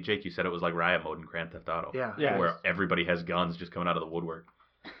honestly, Jake, you said it was like riot mode in Grand Theft Auto. Yeah. Yeah. Where everybody has guns just coming out of the woodwork.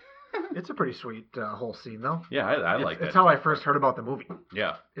 It's a pretty sweet whole scene, though. Yeah, I like that. It's how I first heard about the movie.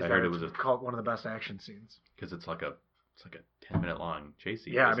 Yeah, Is I that heard it it's was called one of the best action scenes. because it's like a 10-minute long chase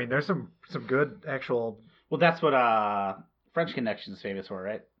scene. Yeah, I mean, there's some good actual. Well, that's what French Connection is famous for,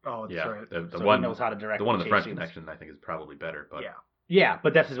 right? Oh, that's yeah, right. the So one he knows how to direct the one in the chase French scenes. Connection I think is probably better, but Yeah, Yeah,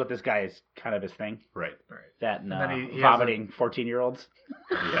 but this is what this guy is kind of his thing. right, right. That and And then he has vomiting 14-year-olds.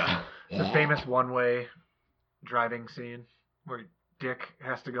 yeah, The famous one-way driving scene where Dick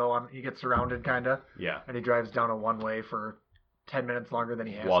has to go on. He gets surrounded, kinda, yeah. and he drives down a one-way for 10 minutes longer than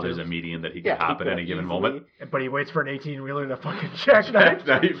he has While to. there's a median that he can hop at any given moment. But he waits for an 18-wheeler to fucking jackknife,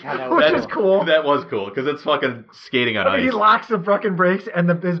 Jackknife. Yeah, that which was is cool. That was cool because it's fucking skating on I mean, ice. he locks the fucking brakes, and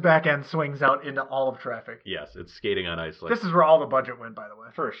his back end swings out into all of traffic. Yes, it's skating on ice. Like, This is where all the budget went, by the way.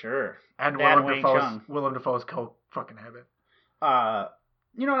 For sure. And And Wing Chun. Willem Dafoe's coke fucking habit.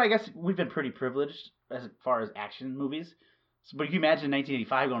 You know what? I guess we've been pretty privileged as far as action movies. So, but you can imagine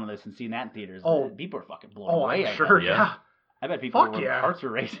 1985 going to this and seeing that in theaters. Oh. People are fucking blown Oh, away. I'm I sure, bet. yeah. I bet people Fuck were, yeah. hearts were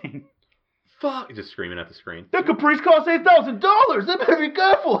racing. fuck, just screaming at the screen. That Caprice cost $8,000. They better be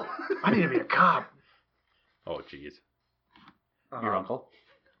careful. I need to be a cop. Oh, jeez. Your uncle.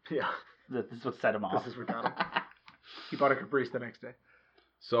 Yeah, This is what set him off. this is what got him. He bought a Caprice the next day.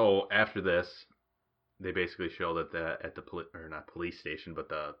 So after this, they basically show that at the not police station, but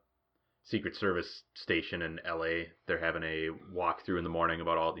the Secret Service station in LA, they're having a walkthrough in the morning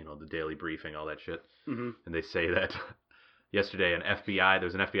about all the daily briefing, all that shit. Mm-hmm. And they say that yesterday there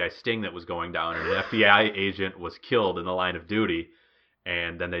was an FBI sting that was going down, and an FBI agent was killed in the line of duty.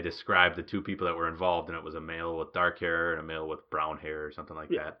 And then they described the two people that were involved, and it was a male with dark hair and a male with brown hair or something like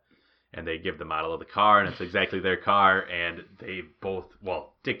that. And they give the model of the car, and it's exactly their car, and they both,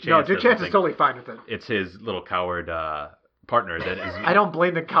 Dick Chance. No, Dick doesn't Chance is think- totally fine with it. It's his little coward partner that is I don't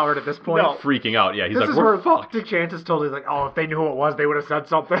blame the coward at this point. No. freaking out. Yeah, he's This like, is we're where fucked. Dick Chance is totally like, oh, if they knew who it was, they would have said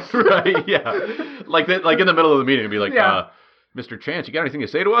something. Right, yeah. Like in the middle of the meeting, it'd be like, Yeah. Mr. Chance, you got anything to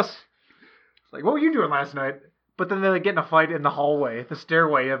say to us? Like, what were you doing last night? But then they get in a fight in the hallway, the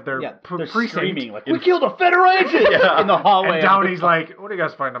stairway of their Yeah, they're precinct. screaming like, we killed a federal agent Yeah. in the hallway. And Downey's like, what are you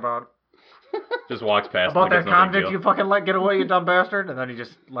guys fighting about? Just walks past About like that it's no big convict deal. you fucking let get away, you dumb bastard? And then he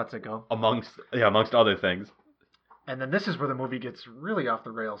just lets it go. Amongst other things. And then this is where the movie gets really off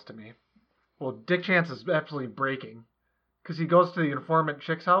the rails to me. Well, Dick Chance is absolutely breaking. Because he goes to the informant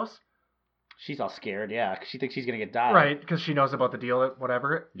chick's house. She's all scared, yeah, because she thinks she's going to get died. Right, because she knows about the deal,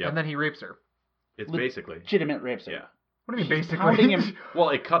 whatever. Yep. And then he rapes her. It's Le- basically. Legitimate rapes her. Yeah. What do you mean, She's basically? pounding him. Well,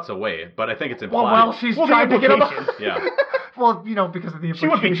 it cuts away, but I think it's well, implied. while she's Well, the trying to get him. implication. Yeah. Well, because of the implication. She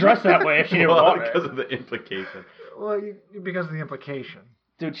wouldn't be dressed that way if she didn't Well, want because it. of the implication. Well, because of the implication.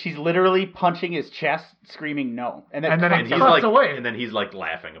 Dude, she's literally punching his chest, screaming no. And then, And then And He he's cuts like, away. and then he's like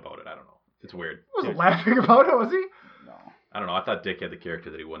laughing about it. I don't know. It's weird. He wasn't laughing about it, was he? No. I don't know. I thought Dick had the character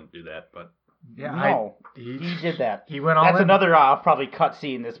that he wouldn't do that, but Yeah, No. he He did that. He went all That's in. another probably cut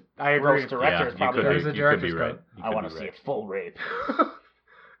scene this I agree. gross director is you probably could There's be, a you could be director's right. cut. You I could want be to see right. a full rape.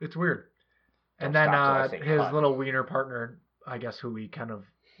 It's weird. And Don't then stop till I say his cut. little wiener partner, I guess who he kind of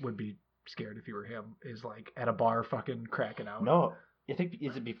would be scared if you were him, is like at a bar fucking cracking out. No. I think,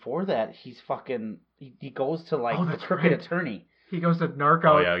 is it before that? He's fucking, he goes to like Oh, the that's crooked right. attorney. He goes to narc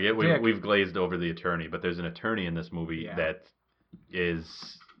Oh out yeah, Dick. we've glazed over the attorney, but there's an attorney in this movie Yeah. that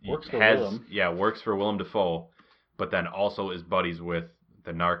is Works for has Willem. yeah works for Willem Dafoe, but then also is buddies with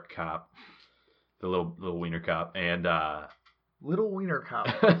the narc cop, the little wiener cop, and Little wiener cop.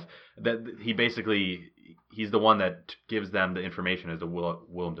 that he's the one that gives them the information as to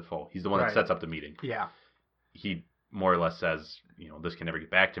Willem Dafoe. He's the one Right. that sets up the meeting. Yeah. He more or less says, this can never get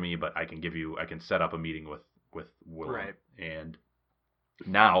back to me, but I can set up a meeting with with Willem. Right. And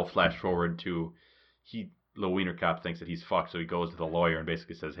now, flash forward to Lil Wiener Cop thinks that he's fucked, so he goes to the lawyer and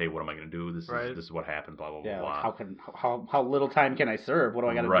basically says, "Hey, what am I going to do? This is what happened. Blah blah Yeah, blah." like how little time can I serve? What do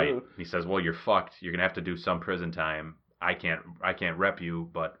I got to Right. do? He says, "Well, you're fucked. You're gonna have to do some prison time. I can't rep you,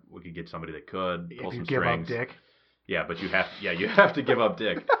 but we could get somebody that could pull If you some give strings." up dick. Yeah, but you have to give up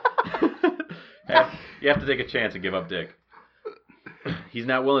dick. You have to take a chance and give up dick. He's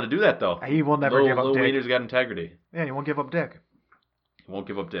not willing to do that though. He will never give up Lil dick. Wiener's got integrity. Yeah, he won't give up dick. He won't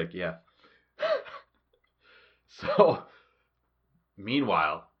give up dick. Yeah. So,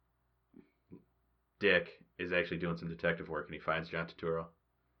 meanwhile, Dick is actually doing some detective work, and he finds John Turturro.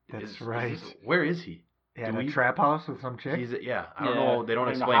 That's right. Where is he? Yeah, in a trap house with some chick. I don't know. They don't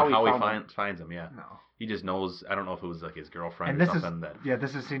explain how he finds him. Yeah. No. He just knows. I don't know if it was like his girlfriend And or this something.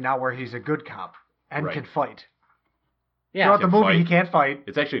 this is scene now where he's a good cop and Right. can fight. Yeah. Throughout the movie, fight. he can't fight.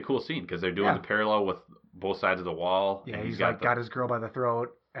 It's actually a cool scene because they're doing the parallel with both sides of the wall. Yeah, and he's got his girl by the throat,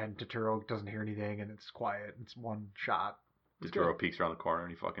 and Turturro doesn't hear anything, and it's quiet. It's one shot. Turturro peeks around the corner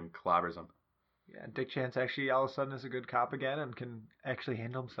and he fucking clobbers him. Yeah, Dick Chance actually all of a sudden is a good cop again and can actually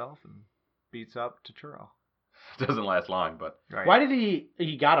handle himself and beats up Turturro. Doesn't last long, but Right. Why did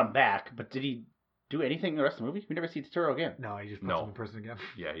he got him back? But did he do anything in the rest of the movie? We never see Turturro again. No, he just puts him in prison again.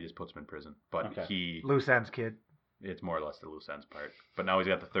 yeah, he just puts him in prison. But Okay. Loose ends, kid. It's more or less the loose ends part. But now he's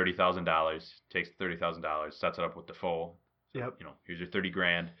got the $30,000. Takes the $30,000, sets it up with Defoe. Yep. You know, here's your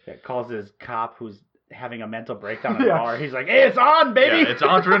 $30,000. Yeah, calls his cop who's having a mental breakdown in Yeah. the bar. He's like, "Hey, it's on, baby." Yeah, it's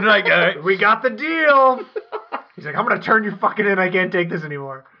on for tonight, guy. We got the deal. He's like, I'm gonna turn you fucking in. I can't take this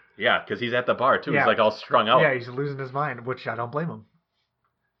anymore. Yeah, because he's at the bar too. Yeah. He's like all strung out. Yeah, he's losing his mind, which I don't blame him.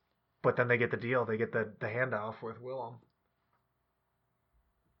 But then they get the deal. They get the handoff with Willem.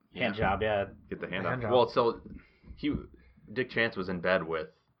 Hand job, yeah. Get the hand handoff. job. Well, so Dick Chance was in bed with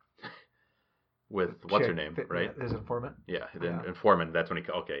what's her name, right? His informant. Yeah, the Yeah. informant. That's when he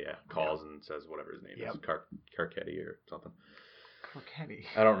calls and says whatever his name Yep. is, Carcetti or something. Kilkenny.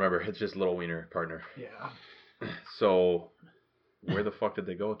 I don't remember. It's just Little Wiener partner. Yeah. So where the fuck did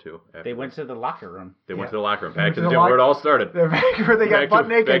they go to? They went to the locker room. They went Yeah. to the locker room. They went Back to to the the where it all started. They're back where they got butt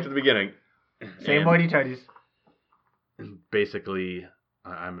naked. Back to the beginning. Same And whitey tighties. basically,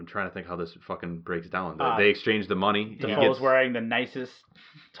 I'm trying to think how this fucking breaks down. Uh, They exchange the money. He Defoe's gets wearing the nicest,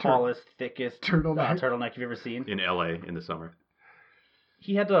 tallest, thickest Turtleneck. turtleneck you've ever seen. in LA in the summer.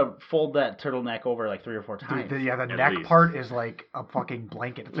 He had to fold that turtleneck over like 3 or 4 times. The At neck least. part is like a fucking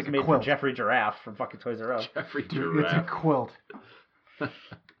blanket. It's It was like a made quilt. from Jeffrey Giraffe from fucking Toys R Us. Jeffrey Dude, it's a Giraffe. quilt.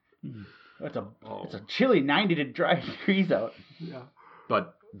 It's a Oh. it's a chilly 90 degrees out. Yeah.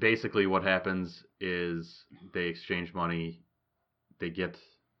 But basically, what happens is they exchange money. They get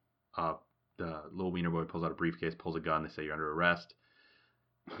the Little Wiener Boy pulls out a briefcase, pulls a gun. They say you're under arrest.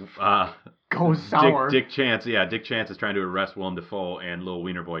 Goes sour. Dick Chance is trying to arrest Willem Dafoe, and Little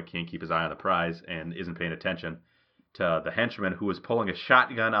Wiener Boy can't keep his eye on the prize and isn't paying attention to the henchman who is pulling a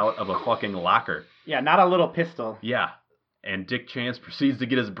shotgun out of a fucking locker. Yeah, not a little pistol. Yeah. And Dick Chance proceeds to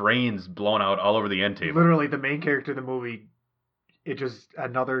get his brains blown out all over the end table. Literally, the main character of the movie, it just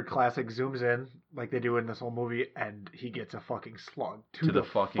another classic zooms in like they do in this whole movie, and he gets a fucking slug to the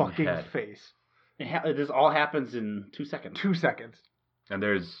fucking head. Face. This all happens in 2 seconds. 2 seconds. And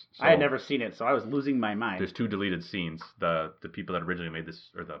I had never seen it, so I was losing my mind. There's 2 deleted scenes. The people that originally made this,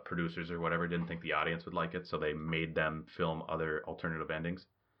 or the producers or whatever, didn't think the audience would like it, so they made them film other alternative endings.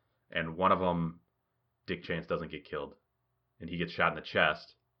 And one of them, Dick Chance doesn't get killed, and he gets shot in the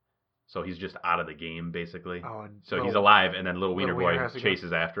chest. So he's just out of the game, basically. Oh, and So he's alive, and then Little Wiener Wiener Boy has to go.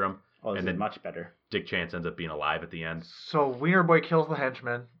 chases after him. Oh, this and is then much better. Dick Chance ends up being alive at the end. So Wiener Boy kills the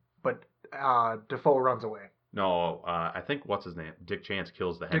henchman, but Defoe runs away. No, I think what's his name? Dick Chance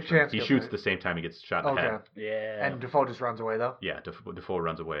kills the Dick henchman. Chance He kills shoots the- the same time he gets shot in the Okay. head. Yeah. And Defoe just runs away, though. Yeah, Defoe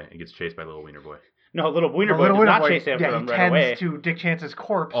runs away and gets chased by Little Wiener Boy. No, Little Wiener The Boy Little does Wiener not Boy, chase after him he right tends away. to Dick Chance's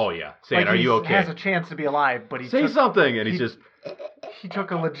corpse. Oh yeah, saying, like "Are you okay?" Has a chance to be alive, but he Say took, something, and he's just he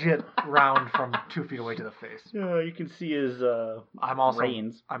took a legit round from 2 feet away to the face. Yeah, you can see his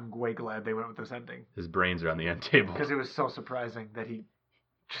brains. I'm way glad they went with this ending his brains are on the end table. because it was so surprising that he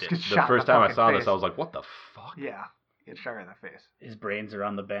just Yeah, gets the shot. first in the time I fucking saw face. this, I was like, "What the fuck?" Yeah, he gets shot right in the face. His brains are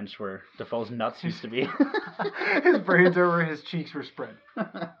on the bench where Defoe's nuts used to be. His brains are where his cheeks were spread.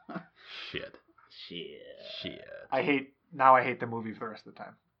 Shit. Shit. I hate the movie for the rest of the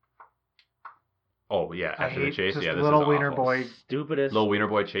time. Oh yeah, I after the hate chase, just yeah, this Little is Wiener awful. Boy Stupidest. Little Wiener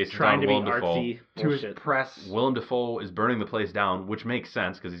Boy chases trying down to be Willem Dafoe. artsy to his bullshit. press. Willem Dafoe is burning the place down, which makes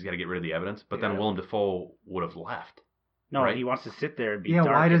sense because he's got to get rid of the evidence. But then Yeah. Willem Dafoe would have left. No, right? he wants to sit there and be Yeah,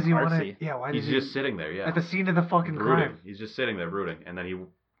 dark why does and he want artsy. to? Yeah, why He's does he? just sitting there, yeah, At the scene of the fucking brooding. crime. He's just sitting there brooding, and then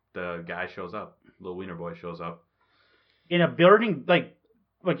the guy shows up. Little Wiener Boy shows up. In a building, like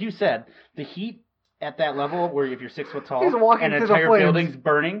you said, the heat at that level, where if you're 6 foot tall He's walking and an through the entire flames. building's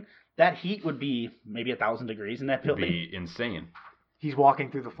burning, that heat would be maybe 1,000 degrees in that It'd building. be insane. He's walking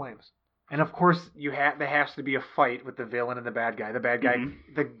through the flames. And of course, there has to be a fight with the villain and the bad guy. The bad guy,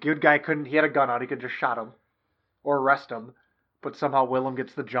 the good guy couldn't. He had a gun out. He could just shot him or arrest him. But somehow Willem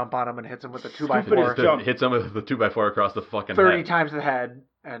gets the jump on him and hits him with a 2x4. Hits him with the 2x4 across the fucking 30 head. times the head.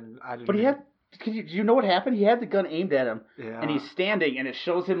 And I didn't. But he had. Do you know what happened? He had the gun aimed at him, Yeah. and he's standing, and it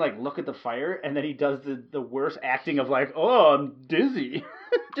shows him like look at the fire, and then he does the worst acting of like, oh, I'm dizzy,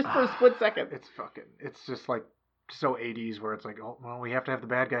 just for a split second. It's just like so 80s where it's like, oh well, we have to have the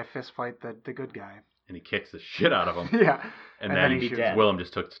bad guy fist fight the good guy. And he kicks the shit out of him. Yeah. And then then he shoots. Willem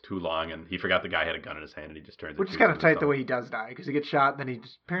just took too long, and he forgot the guy had a gun in his hand, and he just turns. Which is kind of tight the way he does die, because he gets shot, and then he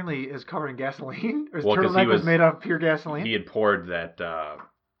just apparently is covered in gasoline. Or his 'cause turtleneck was made out of pure gasoline. He had poured that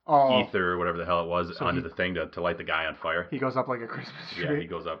ether or whatever the hell it was So onto the thing to light the guy on fire. He goes up like a Christmas tree. Yeah, he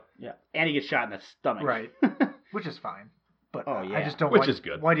goes up. Yeah, and he gets shot in the stomach. Right. Which is fine. But yeah. I just don't. Which is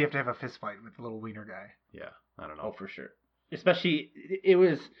good. Why do you have to have a fist fight with the little wiener guy? Yeah, I don't know. Oh, for sure. Especially, it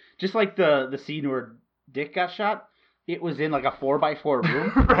was just like the scene where Dick got shot. It was in like a 4x4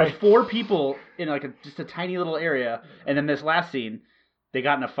 room. Right. With 4 people in like just a tiny little area. And then this last scene, they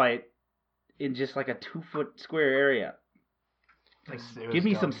got in a fight in just like a 2-foot square area. Like, give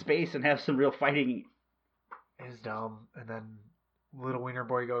me some space and have some real fighting. It was dumb. And then little wiener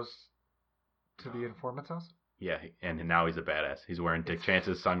boy goes to the informant's house. Yeah, and now he's a badass. He's wearing Dick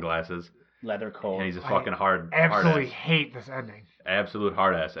Chance's sunglasses, Leather coat. and he's a fucking hard Absolutely ass. hate this ending. Absolute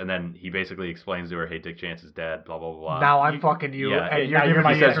hard ass. And then he basically explains to her, "Hey, Dick Chance is dead." Blah blah blah. Now I'm fucking you, yeah, and now you're giving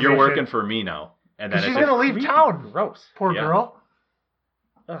me He says you're information. working for me now. And then She's it's gonna just, leave town. Gross. Poor Yeah. girl.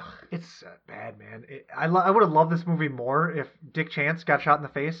 Ugh. It's bad, man. I would have loved this movie more if Dick Chance got shot in the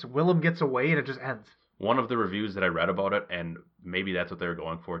face, Willem gets away, and it just ends. one of the reviews that I read about it, and maybe that's what they were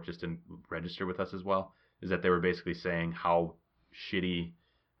going for, it just didn't register with us as well, is that they were basically saying how shitty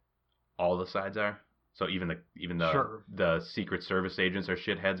all the sides are. So even the Sure. the Secret Service agents are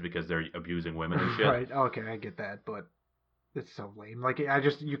shitheads because they're abusing women and shit. Right. Okay, I get that, but it's so lame. Like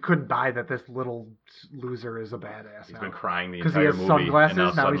you couldn't buy that this little loser is a badass. He's now. been crying the 'Cause he entire has movie, sunglasses, and now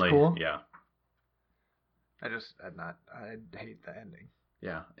he's suddenly, cool? yeah, I hate the ending.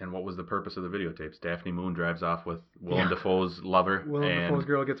 yeah. And what was the purpose of the videotapes? Daphne Moon drives off with Willem Dafoe's lover, Willem and Dafoe's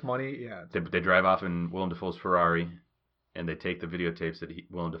girl gets money. Yeah. they drive off in Willem Dafoe's Ferrari, and they take the videotapes that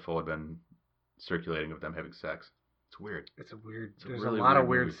Willem Dafoe had been circulating of them having sex. It's weird. It's a weird. It's a There's really a lot of weird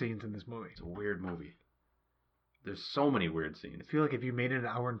weird movie. scenes in this movie. It's a weird movie. There's so many weird scenes. I feel like if you made it an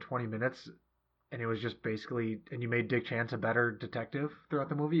hour and 20 minutes, and it was just basically, and you made Dick Chance a better detective throughout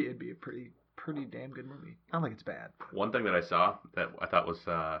the movie, it'd be a pretty damn good movie. I don't think it's bad. One thing that I saw that I thought was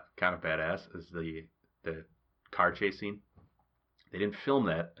kind of badass is the car chase scene. They didn't film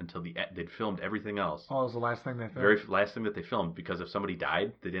that until they'd filmed everything else. Oh, it was the last thing they filmed. Very last thing that they filmed, because if somebody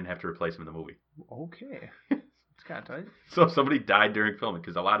died, they didn't have to replace him in the movie. Okay. It's kind of tight. So if somebody died during filming,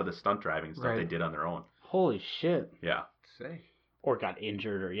 because a lot of the stunt driving and stuff Right. they did on their own. Holy shit. Yeah, Say. Or got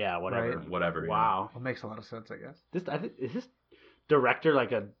injured, or whatever. Right. whatever. Wow. Well, makes a lot of sense, I guess. Is this director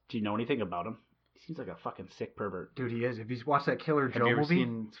like a? Do you know anything about him? He seems like a fucking sick pervert. Dude, he is. If you watch that Killer Have Joe you ever movie,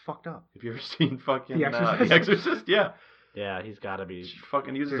 seen- it's fucked up. Have you ever seen fucking The Exorcist? The Exorcist? Yeah, Yeah, he's got to be. she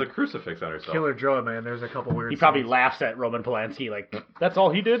fucking uses Dude. a crucifix on herself. Killer Joe, man, there's a couple weird He probably scenes. laughs at Roman Polanski like, that's all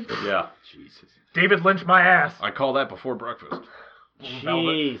he did? Yeah. Jesus. David Lynch my ass. I call that before breakfast.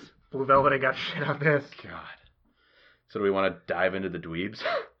 Jeez. Blue Velvet ain't got shit on this. God. So do we want to dive into the dweebs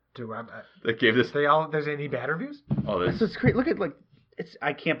Dude, that gave this? there's any bad reviews? Oh, This there's is great. Look at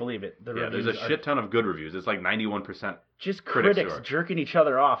I can't believe it. The yeah. There's reviews a are shit ton of good reviews. It's like 91%. just critics critics score. jerking each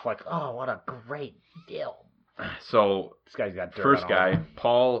other off like, oh, what a great deal. So This guy's got dirt first on all guy, of them.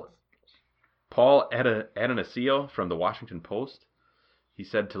 Paul Adanasio from the Washington Post. He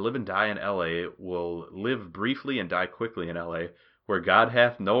said, "To live and die in L.A. will live briefly and die quickly in L.A., where God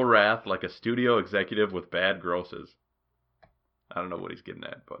hath no wrath, like a studio executive with bad grosses." I don't know what he's getting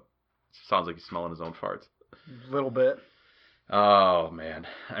at, but it sounds like he's smelling his own farts. Little bit. Oh, man.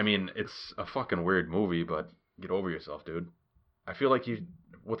 I mean, it's a fucking weird movie, but get over yourself, dude. I feel like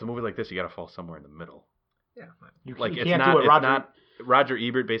with a movie like this, you gotta fall somewhere in the middle. Yeah. You Like, can't it's do not, it, it's Roger. not, Roger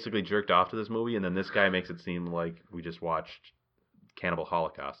Ebert basically jerked off to this movie, and then this guy makes it seem like we just watched Cannibal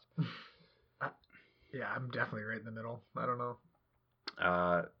Holocaust. Yeah, I'm definitely right in the middle. I don't know.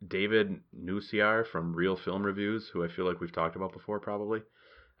 David Nusiar from Real Film Reviews, who I feel like we've talked about before probably.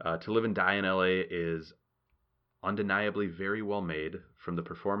 To Live and Die in LA is undeniably very well made, from the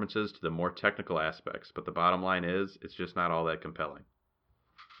performances to the more technical aspects, but the bottom line is it's just not all that compelling.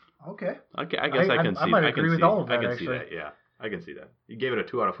 Okay. Okay, I guess I can see. I might I can agree with see, all of that, I can actually. see that. Yeah, I can see that. You gave it a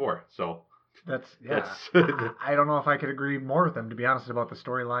 2 out of 4. So That's That's- I don't know if I could agree more with them, to be honest, about the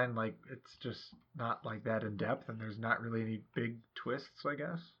storyline. Like, it's just not like that in depth, and there's not really any big twists, I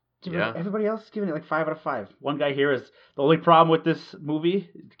guess. Yeah. Everybody else is giving it like 5 out of 5. One guy here is the only problem with this movie.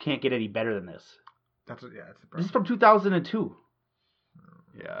 It can't get any better than this. That's the problem. This is from 2002.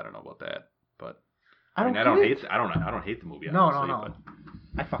 yeah, I don't know about that, but I don't hate. I don't hate the movie. No. But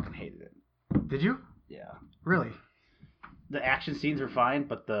I fucking hated it. Did you? Yeah. Really? The action scenes were fine,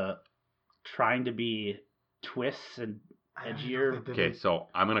 but the trying to be twists and I don't know edgier. if they did okay, it. so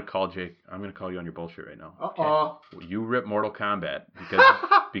I'm gonna call Jake. I'm gonna call you on your bullshit right now. Uh-oh. You ripped Mortal Kombat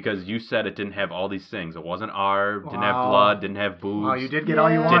because you said it didn't have all these things. It wasn't R, didn't have Wow. blood, didn't have boobs. Wow, you did get all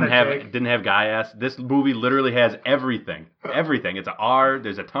you wanted, Jake. didn't have guy ass. This movie literally has everything. Everything. It's an R.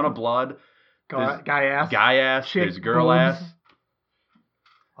 There's a ton of blood. There's Guy ass. Guy ass. Chick There's girl boobs. ass.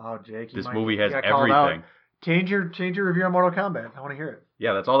 Oh, Jake. This movie has you got called out. everything. Change your review on Mortal Kombat. I want to hear it.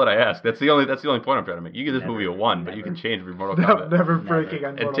 Yeah, that's all that I ask. That's the only point I'm trying to make. You give this Never, movie a 1, but you never. can change your Mortal Kombat Never breaking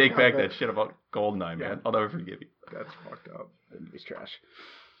on Mortal and take back Kombat. that shit about Goldeneye, man. Yeah. I'll never forgive you. That's fucked up. That movie's trash.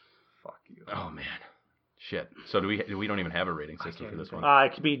 Fuck you. Oh man, shit. So we don't even have a rating system for this one.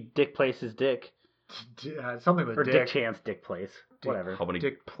 It could be Dick Place's Dick. Something with Or Dick. Dick Chance Dick Place. Whatever. How many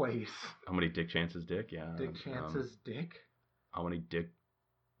Dick Place. How many Dick Chances Dick? Yeah. Dick Chance's Dick. How many Dick?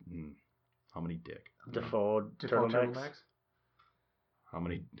 How many Dick? Defoe Defoe turtlenecks. turtlenecks. How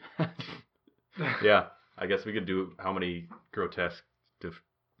many? Yeah, I guess we could do how many grotesque.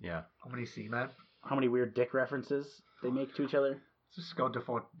 Yeah. How many seamen? How many weird dick references they make to each other? Let's just go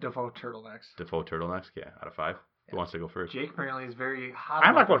Defoe turtlenecks. Defoe turtlenecks. Yeah, out of 5. Who wants to go first? Jake apparently is very hot.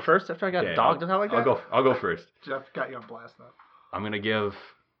 I'm about not going this. first after I got Okay, dogged and how like that. I'll go first. Jeff got you on blast though. I'm gonna give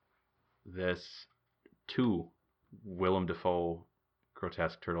this 2 Willem Dafoe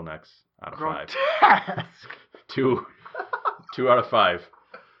grotesque turtlenecks out of 5. Grotesque. 2 out of 5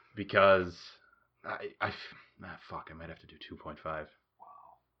 because I might have to do 2.5. Wow.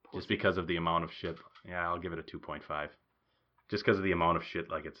 Just because of the amount of shit. Yeah, I'll give it a 2.5. Just because of the amount of shit,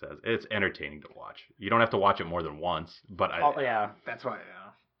 like it says. It's entertaining to watch. You don't have to watch it more than once, but yeah. That's why.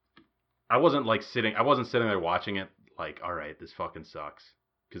 I wasn't sitting there watching it like, all right, this fucking sucks.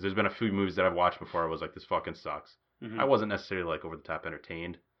 Because there's been a few movies that I've watched before I was like, this fucking sucks. Mhm. I wasn't necessarily like over the top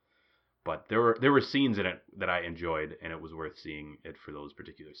entertained, but there were scenes in it that I enjoyed, and it was worth seeing it for those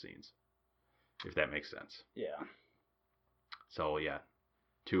particular scenes, if that makes sense. Yeah. So yeah,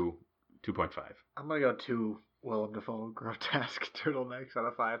 2.5. I'm gonna go 2 Willem Dafoe grotesque turtlenecks out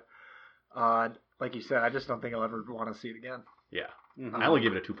of 5. Like you said, I just don't think I'll ever want to see it again. Yeah, Mhm. I only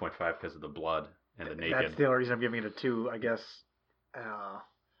give it a 2.5 because of the blood and the naked. That's the only reason I'm giving it a 2. I guess.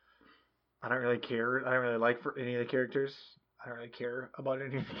 I don't really care. I don't really like for any of the characters. I don't really care about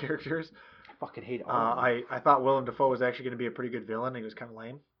any of the characters. I fucking hate all of them. I thought Willem Dafoe was actually going to be a pretty good villain. He was kind of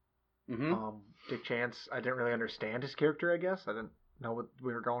lame. Mhm. Dick Chance, I didn't really understand his character, I guess. I didn't know what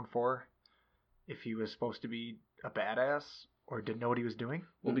we were going for. If he was supposed to be a badass or didn't know what he was doing.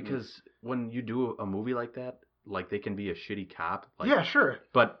 Well, because when you do a movie like that, like they can be a shitty cop. Like, yeah, sure.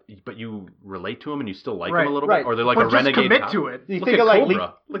 But you relate to him and you still like Right, him a little right. bit, or they're like But a just renegade commit cop. to it. You Look think at of like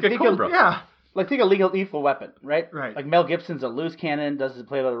Cobra. Look at think of- Cobra. Yeah. Like think of Lethal Weapon, right? Right. Like Mel Gibson's a loose cannon, doesn't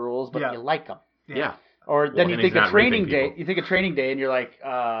play by the rules, but Yeah. you like him. Yeah. Or then Well, you and think he's of not Training raping Day. people. You think of Training Day, and you're like,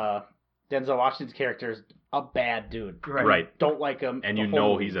 Denzel Washington's character is a bad dude. Right. Don't like him. And the you whole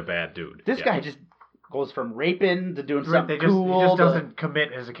know movie. he's a bad dude. This Yeah. guy just goes from raping to doing Right, something he cool. just to- doesn't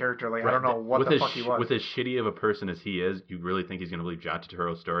commit as a character. Like, I don't know what with the as fuck he was. With as shitty of a person as he is, you really think he's going to believe John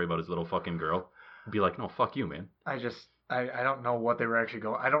Turturro's story about his little fucking girl? Be like, no, fuck you, man. I don't know what they were actually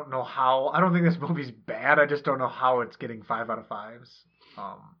going. I don't know how. I don't think this movie's bad. I just don't know how it's getting 5 out of 5s.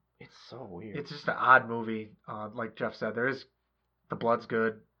 It's so weird. It's just an odd movie. Like Jeff said, the blood's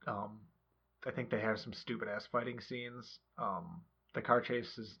good. I think they have some stupid ass fighting scenes. The car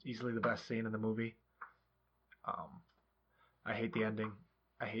chase is easily the best scene in the movie. I hate the ending.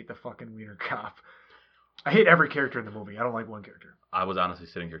 I hate the fucking wiener cop. I hate every character in the movie. I don't like one character. I was honestly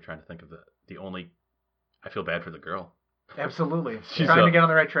sitting here trying to think of the only. I feel bad for the girl. Absolutely. She's Trying a- to get on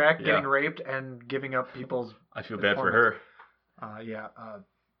the right track, yeah. getting raped, and giving up people's. I feel bad for her.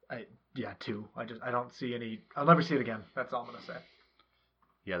 Yeah, 2. I don't see any. I'll never see it again. That's all I'm gonna say.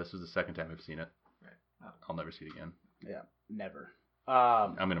 Yeah, this was the second time I've seen it. Right. I'll never see it again. yeah, never.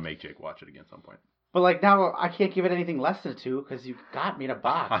 I'm going to make Jake watch it again at some point. But like now, I can't give it anything less than a 2 because you got me in a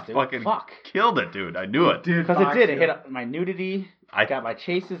box, I dude. fucking Fuck. killed it, dude. I knew it. Dude, Because it did. It box, hit my nudity. I Got my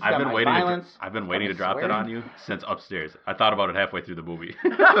chases. I've got been my waiting. violence. I've been waiting to my drop that swearing. on you since upstairs. I thought about it halfway through the movie.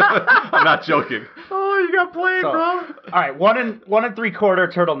 I'm not joking. Oh, you got played, So, bro. all right, 1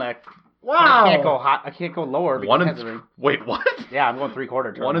 3/4 turtleneck. Wow. I can't go hot. I can't go lower. Because One it and has a ring. wait, what? Yeah, I'm going 3/4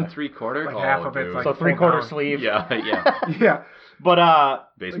 turtleneck. 1 3/4. Like oh, half of it's dude. like- So full 3/4 down. sleeve. yeah, yeah. Yeah. But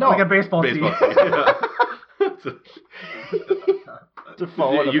Baseball. Like a baseball Baseball tee. tee.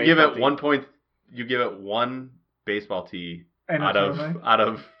 Defoe you give it 1 point. You give it 1 baseball tee And a out turtleneck?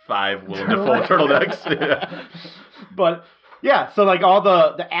 of 5 Willem Turtleneck. Dafoe turtlenecks. Yeah. But yeah, so like all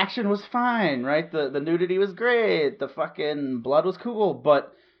the action was fine, right? The nudity was great. The fucking blood was cool,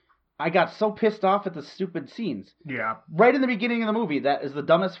 but I got so pissed off at the stupid scenes. Yeah. Right in the beginning of the movie, that is the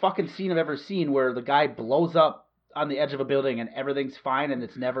dumbest fucking scene I've ever seen, where the guy blows up on the edge of a building and everything's fine and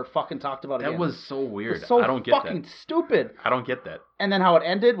it's never fucking talked about again. That was so weird. It was so I don't get fucking that. stupid. I don't get that. And then how it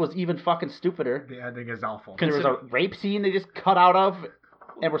ended was even fucking stupider. The ending is awful. There was a rape scene they just cut out of,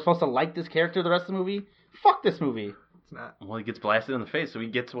 and we're supposed to like this character the rest of the movie. Fuck this movie. It's not. Well, he gets blasted in the face, so he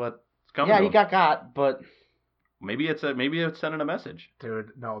gets what's coming. Yeah, to he him. got, but Maybe it's sending a message. Dude,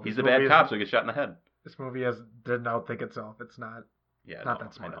 no. He's this the bad movie cop, is- so he gets shot in the head. This movie didn't outthink itself. It's not. Yeah, Not no,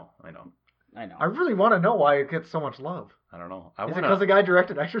 that smart. I know. I know. I really want to know why it gets so much love. I don't know. Is it because the guy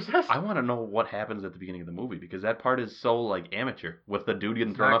directed Exorcist? I want to know what happens at the beginning of the movie because that part is so like amateur with the dude getting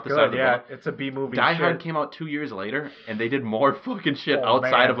It's thrown not off the good, side of the yeah. building. It's a B movie. Die shit. Hard came out 2 years later, and they did more fucking shit Oh,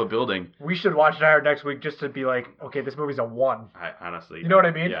 outside man. of a building. We should watch Die Hard next week just to be like, okay, this movie's a 1. I honestly, You know what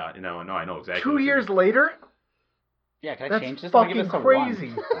I mean? Yeah, no, I know exactly. 2 what you years mean. later? Yeah, can I That's change this? I'm gonna fucking give this a crazy.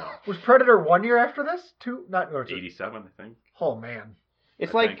 1. No. Was Predator 1 year after this? 2? Not. Or 87, I think. Oh man.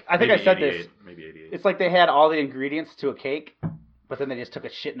 It's I think I said this. Maybe 88. It's like they had all the ingredients to a cake, but then they just took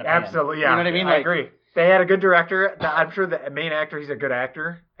a shit in a pan. Absolutely, yeah. You know what I mean? I Like, agree. They had a good director. I'm sure the main actor, he's a good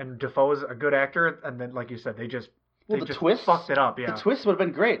actor, and Defoe's a good actor. And then, like you said, they just Well, the just twist fucked it up. Yeah. The twist would have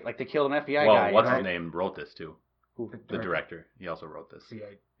been great. Like they killed an FBI well, guy. what's you know? his name wrote this too? Who? The director. He also wrote this. Yeah,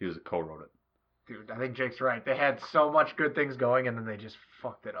 He was co-wrote it. dude, I think Jake's right. They had so much good things going, and then they just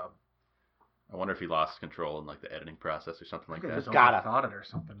fucked it up. I wonder if he lost control in like the editing process or something like They that. just Gotta. thought it or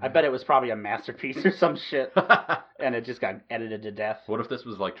something. I bet it was probably a masterpiece or some shit, and it just got edited to death. What if this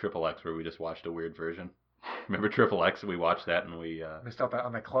was like Triple X, where we just watched a weird version? Remember Triple X? We watched that and we missed out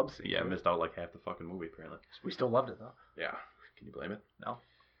on that club scene. yeah dude. missed out like half the fucking movie apparently. We still loved it though. Yeah, can you blame it? No.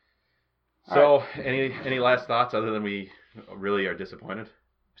 So any last thoughts other than we really are disappointed?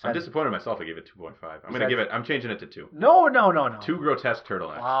 I'm disappointed in myself. I gave it 2.5. I'm gonna give it. I'm changing it to 2. No. 2 grotesque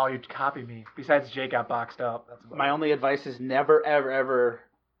turtlenecks. Wow, you copy me. Besides, Jake got boxed up. That's about My it. only advice is never, ever, ever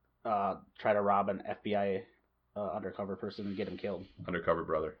try to rob an FBI undercover person and get him killed. Undercover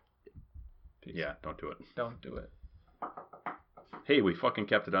brother. Yeah, don't do it. Don't do it. Hey, we fucking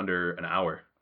kept it under an hour.